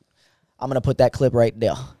 Shoot. I'm going to put that clip right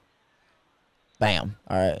there. Bam.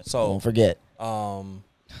 All right. So don't forget. But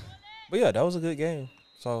yeah, that was a good game.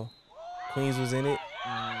 So Queens was in it.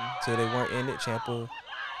 Till they weren't in it. Ciampa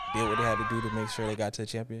did what they had to do to make sure they got to the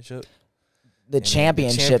championship. The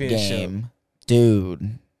championship game,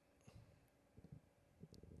 dude.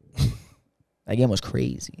 That game was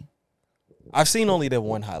crazy. I've seen only that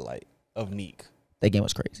one highlight of Neek. That game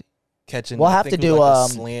was crazy. Catching. We'll have to do like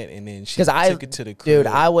a slant, and then she took it to the crib. Dude,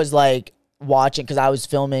 I was like watching because I was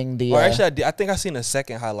filming the. Or actually, I think I seen a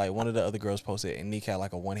second highlight. One of the other girls posted, and Neek had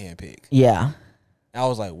like a one-hand pick. Yeah. And I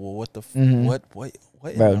was like, well, what the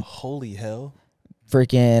what in the holy hell?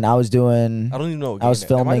 Freaking! I was doing. I don't even know. I was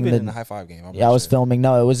filming in the high five game. I was filming.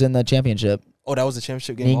 No, it was in the championship. Oh, that was the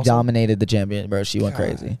championship game. Neek dominated the champion, bro. She went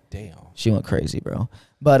crazy. Damn. She went crazy, bro.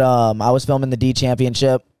 But I was filming the D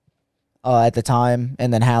championship at the time,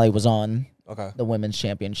 and then Hallie was on the women's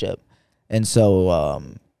championship, and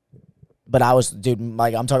so but I was, dude,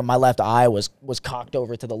 like I'm talking, my left eye was cocked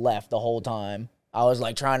over to the left the whole time. I was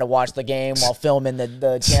like trying to watch the game while filming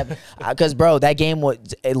the champ, because bro, that game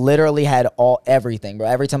it literally had everything, bro.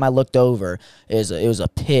 Every time I looked over, it was a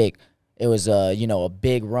pick. It was a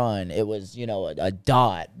big run. It was a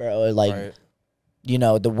dot, bro. Like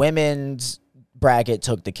the women's bracket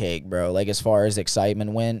took the cake, bro. Like as far as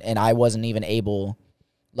excitement went, and I wasn't even able,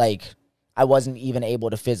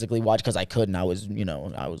 to physically watch because I couldn't. I was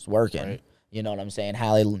working. Right. You know what I'm saying?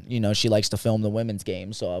 Hallie, she likes to film the women's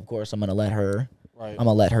games, so of course I'm gonna let her. Right. I'm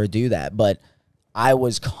gonna let her do that. But I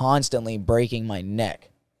was constantly breaking my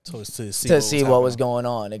neck to see what was going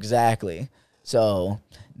on exactly. So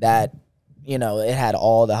that. It had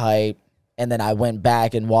all the hype, and then I went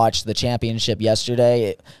back and watched the championship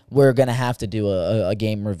yesterday. We're gonna have to do a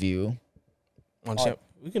game review.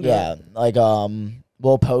 We can do that. Like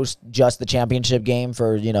we'll post just the championship game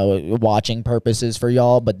for watching purposes for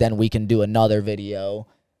y'all, but then we can do another video.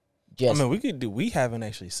 We haven't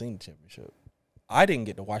actually seen the championship. I didn't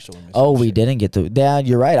get to watch the women's. Oh, we didn't get to. Yeah,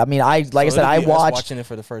 you're right. I mean, I watching it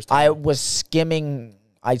for the first time. I was skimming.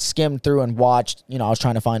 I skimmed through and watched. I was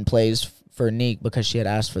trying to find plays for Neek because she had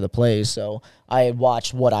asked for the plays. So I had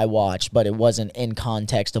watched what I watched, but it wasn't in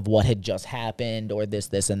context of what had just happened or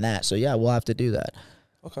this, and that. So yeah, we'll have to do that.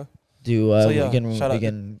 Okay. Shout out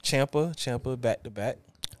to Ciampa back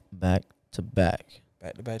to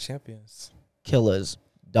back champions, killers,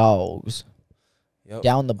 dogs,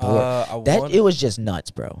 down the board. It was just nuts,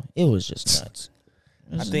 bro. It was just nuts.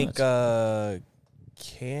 I think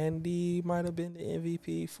Candy might have been the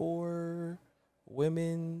MVP for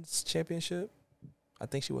women's championship. I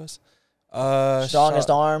think she was. Strongest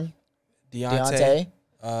arm, Deontay.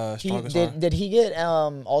 Did he get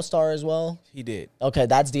All-Star as well? He did. Okay,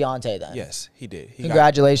 that's Deontay then. Yes, he did.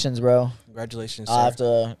 Congratulations, bro. Congratulations, sir. I have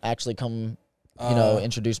to actually come,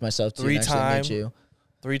 introduce myself to you and actually meet you.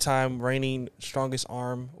 3-time reigning strongest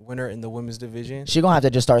arm winner in the women's division. She gonna have to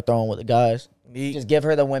just start throwing with the guys. Neek. Just give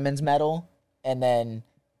her the women's medal, and then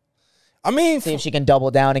see if she can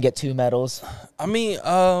double down and get 2 medals. I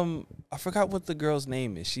forgot what the girl's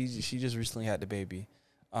name is. She just recently had the baby.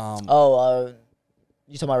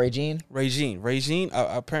 You talking about Regine? Regine.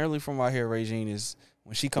 Apparently, from what I hear, Regine is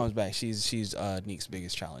when she comes back, she's Neek's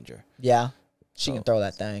biggest challenger. Yeah, she can throw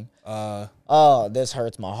that thing. This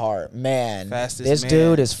hurts my heart, man. This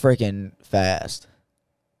dude is freaking fast.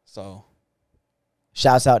 So,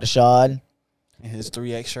 shouts out to Shad and his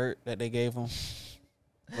 3X shirt that they gave him.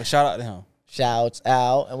 But shout out to him. Shouts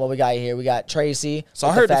out. And what we got here? We got Tracy. So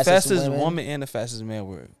I heard the fastest woman and the fastest man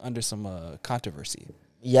were under some controversy.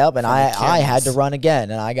 Yep, and I had to run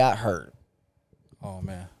again, and I got hurt. Oh,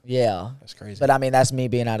 man. Yeah. That's crazy. But, I mean, that's me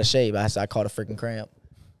being out of shape. I caught a freaking cramp.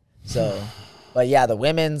 So, but, yeah, the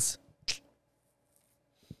women's.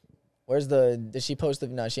 Did she post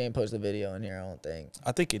no, she ain't post the video in here, I don't think.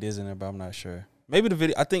 I think it is in there, but I'm not sure. Maybe the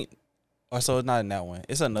video, so it's not in that one.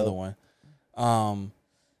 It's another one.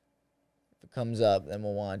 If it comes up, then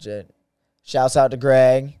we'll watch it. Shouts out to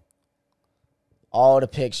Greg. All the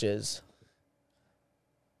pictures.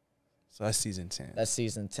 So that's season 10. That's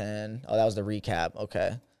season 10. Oh, that was the recap.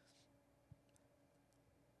 Okay.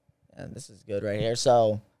 And this is good right here.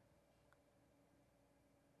 So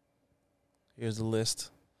here's the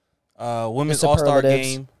list. Women's All-Star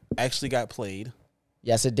game actually got played.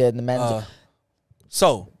 Yes, it did. The men's.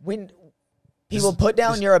 So when people put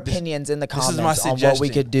down your opinions in the comments on what we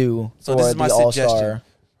could do for the All-Star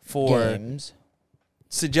games.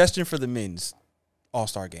 Suggestion for the men's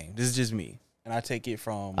All-Star game. This is just me, and I take it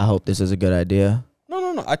from. I hope this is a good idea.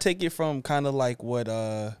 No. I take it from kind of like what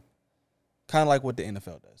the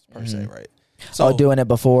NFL does per se, right? So doing it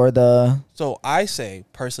before the. So I say,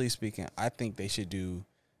 personally speaking, I think they should do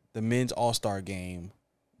the men's All-Star game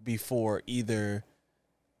before either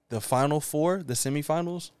the Final Four, the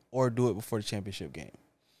semifinals, or do it before the championship game.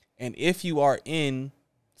 And if you are in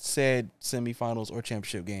said semifinals or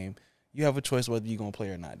championship game, you have a choice whether you're going to play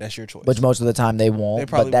or not. That's your choice. Which most of the time they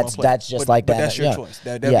won't. But that's just like that. But that's your choice.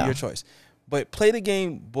 That'd be your choice. But play the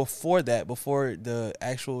game before that, before the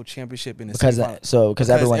actual championship in the semifinals. Because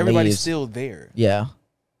everybody's still there. Yeah.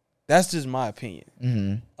 That's just my opinion.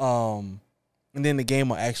 Mm-hmm. And then the game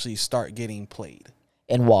will actually start getting played.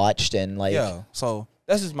 And watched and like. Yeah, so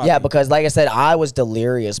that's just my opinion. Because like I said, I was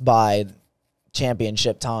delirious by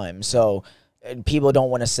championship time. So people don't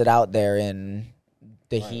want to sit out there in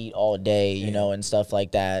the heat all day, you know, and stuff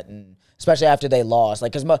like that. And especially after they lost.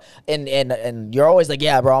 Like, because and you're always like,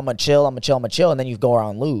 yeah, bro, I'm going to chill. And then you go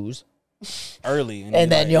around and lose. Early.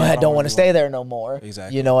 And then you don't want to stay there no more.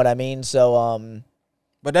 Exactly. You know what I mean? So,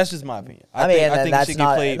 but that's just my opinion. I think it should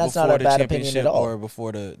get played before the championship or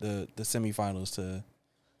before the semifinals to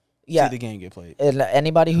see the game get played. And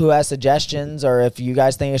anybody who has suggestions or if you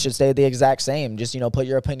guys think it should stay the exact same, just, put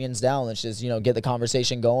your opinions down. Let's just, get the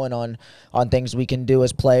conversation going on things we can do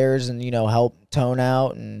as players and, help Tone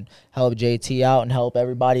out and help JT out and help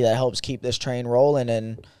everybody that helps keep this train rolling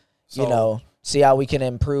and, see how we can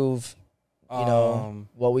improve,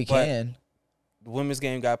 what we can. The women's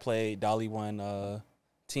game got played. Dolly won.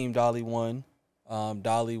 Team Dolly won.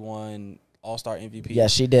 Dolly won All-Star MVP.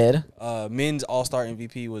 Yes, she did. Men's All-Star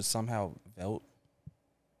MVP was somehow Velt.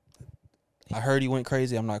 I heard he went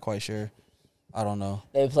crazy. I'm not quite sure. I don't know.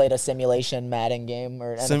 They played a simulation Madden game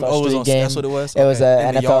or NFL Street game. That's what it was? It was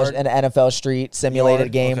an NFL Street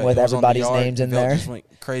simulated game with everybody's names in there. Just went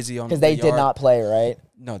crazy on because they did not play, right?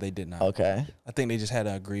 No, they did not. Okay. I think they just had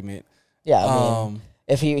an agreement. Yeah, I mean,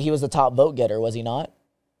 if he was the top vote getter, was he not?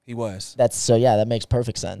 He was. That makes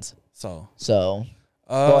perfect sense. So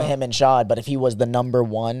go him and Shad, but if he was the number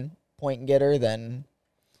one point getter, then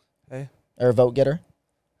or vote getter,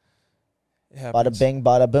 bada bing,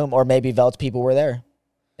 bada boom, or maybe Velt's people were there,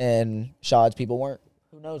 and Shad's people weren't.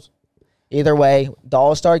 Who knows? Either way, the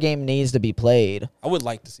All-Star game needs to be played. I would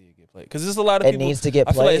like to see it get played because there's a lot of people. It needs to get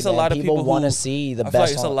played. I feel like it's a lot of people want to see the best. I feel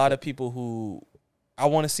like it's a lot of people who I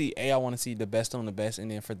want to see. I want to see the best on the best, and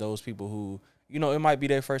then for those people who. It might be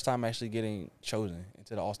their first time actually getting chosen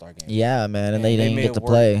into the All-Star game. Yeah, man, and they didn't get to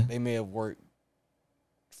play. They may have worked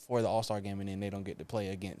for the All-Star game, and then they don't get to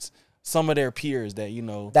play against some of their peers that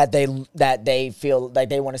that they feel like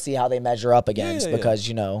they want to see how they measure up against because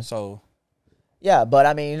So, yeah, but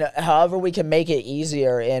I mean, however we can make it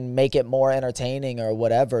easier and make it more entertaining or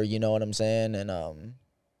whatever, you know what I'm saying, and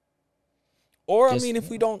or I mean, if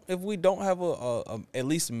we don't have a at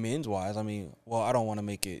least men's wise, I mean, well, I don't want to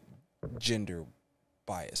make it gender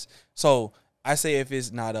bias. So I say if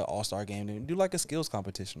it's not an All-Star game, then do like a skills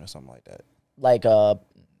competition or something like that. Like not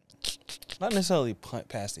necessarily punt,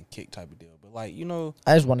 pass, and kick type of deal, but like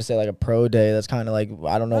I just want to say like a pro day. That's kind of like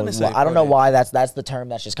I don't know why that's the term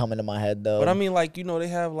that's just coming to my head though. But I mean like they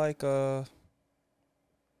have like I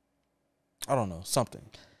don't know something.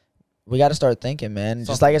 We got to start thinking, man.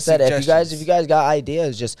 Just like I said, if you guys got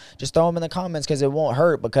ideas, just throw them in the comments because it won't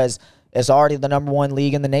hurt because it's already the #1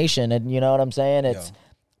 league in the nation, and you know what I'm saying.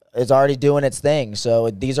 It's already doing its thing. So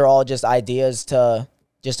these are all just ideas to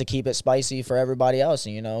keep it spicy for everybody else,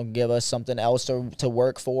 and give us something else to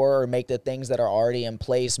work for or make the things that are already in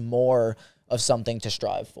place more of something to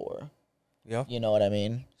strive for. Yeah, you know what I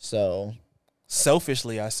mean. So.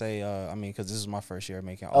 Selfishly, I say, because this is my first year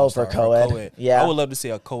making All-Star. For co-ed. Yeah, I would love to see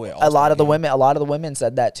a co-ed All-Star. A lot of the women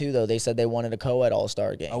said that too, though. They said they wanted a co-ed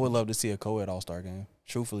All-Star game. I would love to see a co-ed All-Star game.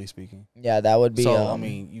 Truthfully speaking. Yeah, that would be. So I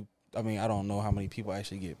don't know how many people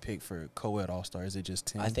actually get picked for co-ed All-Star. Is it just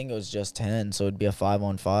 10? I think it was just 10, so it'd be a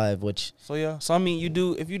 5-on-5, which. So yeah, so I mean,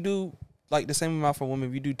 if you do like the same amount for women,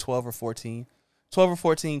 if you do 12 or 14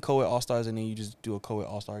 co-ed All-Stars, and then you just do a co-ed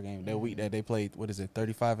All-Star game that week that they played. What is it,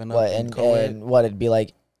 35 and up? And what it'd be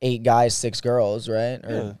like 8 guys, 6 girls, right?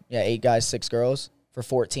 Or, 8 guys, 6 girls for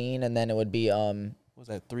 14, and then it would be what was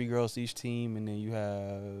that, 3 girls each team, and then you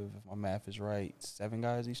have, if my math is right, 7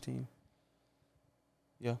 guys each team.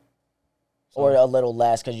 Yeah. So, or a little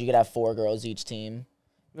less because you could have 4 girls each team.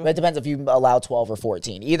 But it depends if you allow 12 or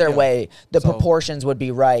 14. Either way, the proportions would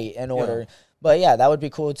be right in order. Yeah. But yeah, that would be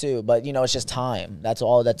cool too. But you know, it's just time. That's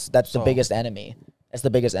all. That's the biggest enemy. That's the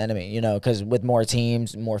biggest enemy. You know, because with more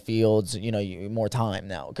teams, more fields, you know, more time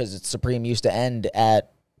now. Because Supreme used to end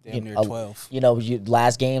at near 12. You know,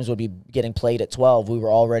 last games would be getting played at 12. We were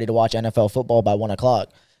all ready to watch NFL football by 1 o'clock.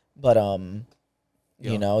 But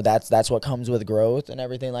you know, that's what comes with growth and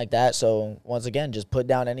everything like that. So once again, just put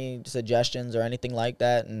down any suggestions or anything like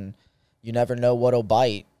that, and you never know what'll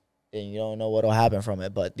bite, and you don't know what'll happen from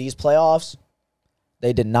it. But these playoffs,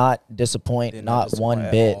 they did not disappoint, not one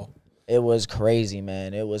bit. It was crazy,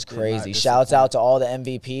 man. It was crazy. Shouts out to all the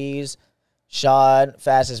MVPs. Shad,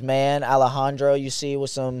 fastest man. Alejandro, you see with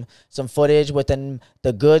some footage within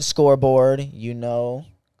the good scoreboard, you know.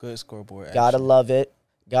 Good scoreboard. Actually. Gotta love it.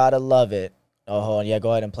 Gotta love it. Oh, hold on. Yeah,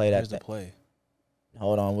 go ahead and play that. Here's the play.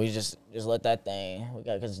 Hold on. We just let that thing.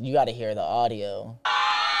 Because you got to hear the audio.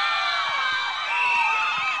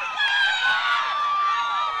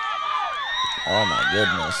 Oh, my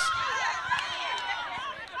goodness.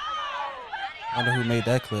 I wonder who made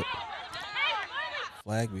that clip.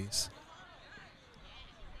 Flagbees.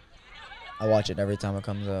 I watch it every time it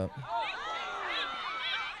comes up.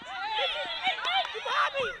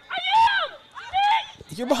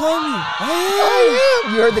 You're behind me. I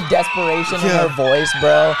am. You heard the desperation in her voice,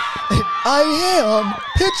 bro. I am.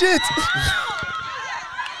 Pitch it.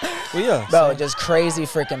 Well, yeah. Bro, just crazy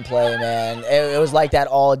freaking play, man. It was like that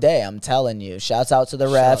all day, I'm telling you. Shouts out to the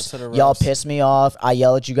refs. Y'all piss me off. I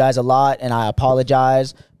yell at you guys a lot, and I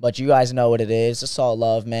apologize. But you guys know what it is. It's all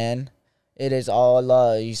love, man. It is all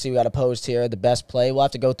love. You see we got a post here, the best play. We'll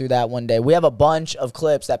have to go through that one day. We have a bunch of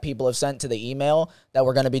clips that people have sent to the email that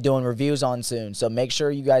we're going to be doing reviews on soon. So make sure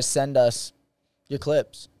you guys send us your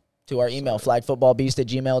clips to our email,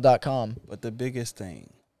 flagfootballbeast@gmail.com. But the biggest thing.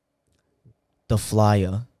 The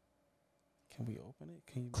flyer. Can we open it?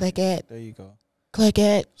 Can you click it? There you go. Click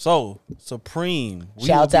it. So, Supreme.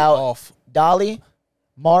 Shouts out Dolly,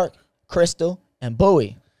 Mark, Crystal, and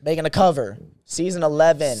Bowie making a cover. Season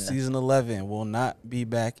 11. Season 11 will not be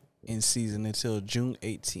back in season until June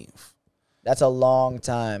 18th. That's a long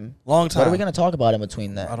time. Long time. What are we going to talk about in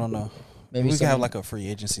between that? I don't know. Maybe we can have like a free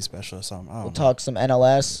agency special or something. We'll talk some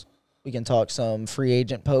NLS. We can talk some free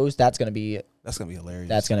agent posts. That's gonna be hilarious.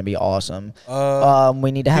 That's gonna be awesome.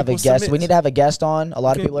 We need to have a guest. Submit. We need to have a guest on. A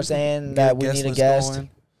lot of people are saying that we need a guest.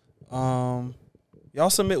 Y'all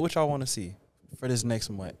submit what y'all want to see for this next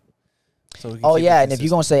month. So and if you're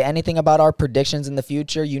gonna say anything about our predictions in the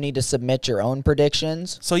future, you need to submit your own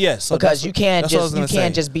predictions. So yes, because you can't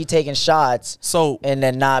just be taking shots. And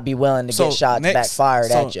then not be willing to get shots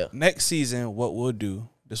backfired at you. Next season, what we'll do.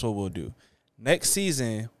 This is what we'll do. Next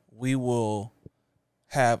season, we will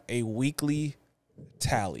have a weekly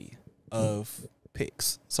tally of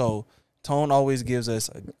picks. So Tone always gives us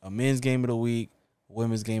a men's game of the week,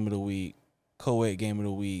 women's game of the week, co-ed game of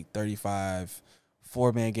the week, 35.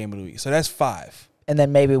 4-man game of the week. So that's 5. And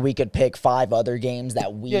then maybe we could pick 5 other games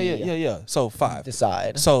that we So 5.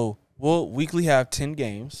 Decide. So we'll weekly have 10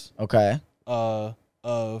 games. Okay. Of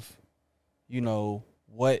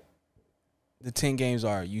what the 10 games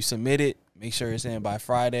are. You submit it. Make sure it's in by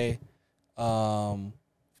Friday. We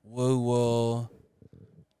will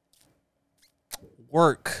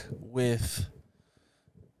work with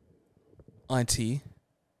Auntie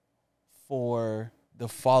for the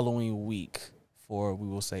following week. Or we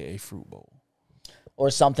will say a fruit bowl. Or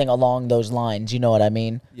something along those lines. You know what I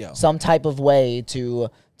mean? Yeah. Some type of way to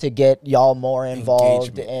get y'all more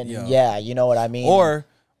involved. And you know what I mean?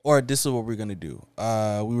 Or this is what we're going to do.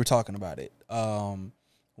 We were talking about it.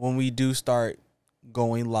 When we do start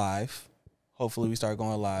going live, hopefully we start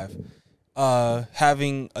going live,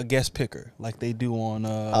 having a guest picker like they do on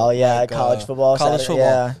college football.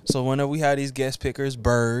 Yeah. So whenever we have these guest pickers,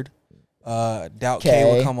 Bird,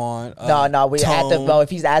 𝙏𝘃𝙄𝙎 will come on. If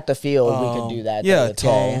he's at the field, we can do that. Yeah,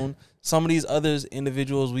 Tone. Some of these other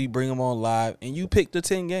individuals, we bring them on live, and you pick the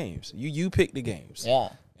 10 games. You pick the games. Yeah.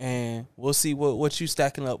 And we'll see what you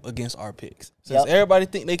stacking up against our picks. Since everybody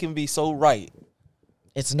think they can be so right,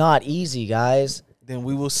 it's not easy, guys. Then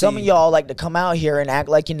we will see. Some of y'all like to come out here and act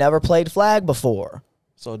like you never played flag before.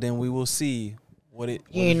 So then we will see what it.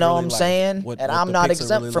 You know what I'm saying? And I'm not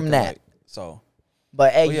exempt from that. So.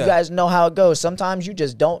 But hey, you guys know how it goes. Sometimes you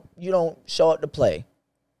just don't show up to play.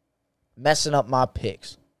 Messing up my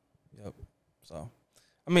picks. Yep. So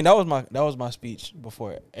I mean that was my speech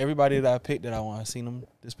before. Everybody that I picked that I want to see them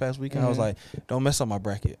this past weekend, I was like, don't mess up my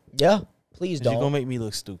bracket. Yeah. Please don't. You're gonna make me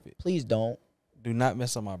look stupid. Please don't. Do not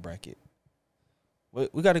mess up my bracket.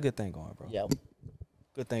 We got a good thing going, bro. Yep.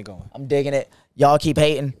 Good thing going. I'm digging it. Y'all keep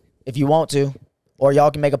hating if you want to, or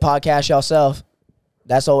y'all can make a podcast yourself.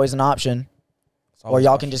 That's always an option. Or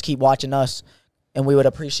y'all can just keep watching us, and we would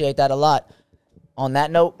appreciate that a lot. On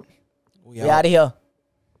that note, we out of here.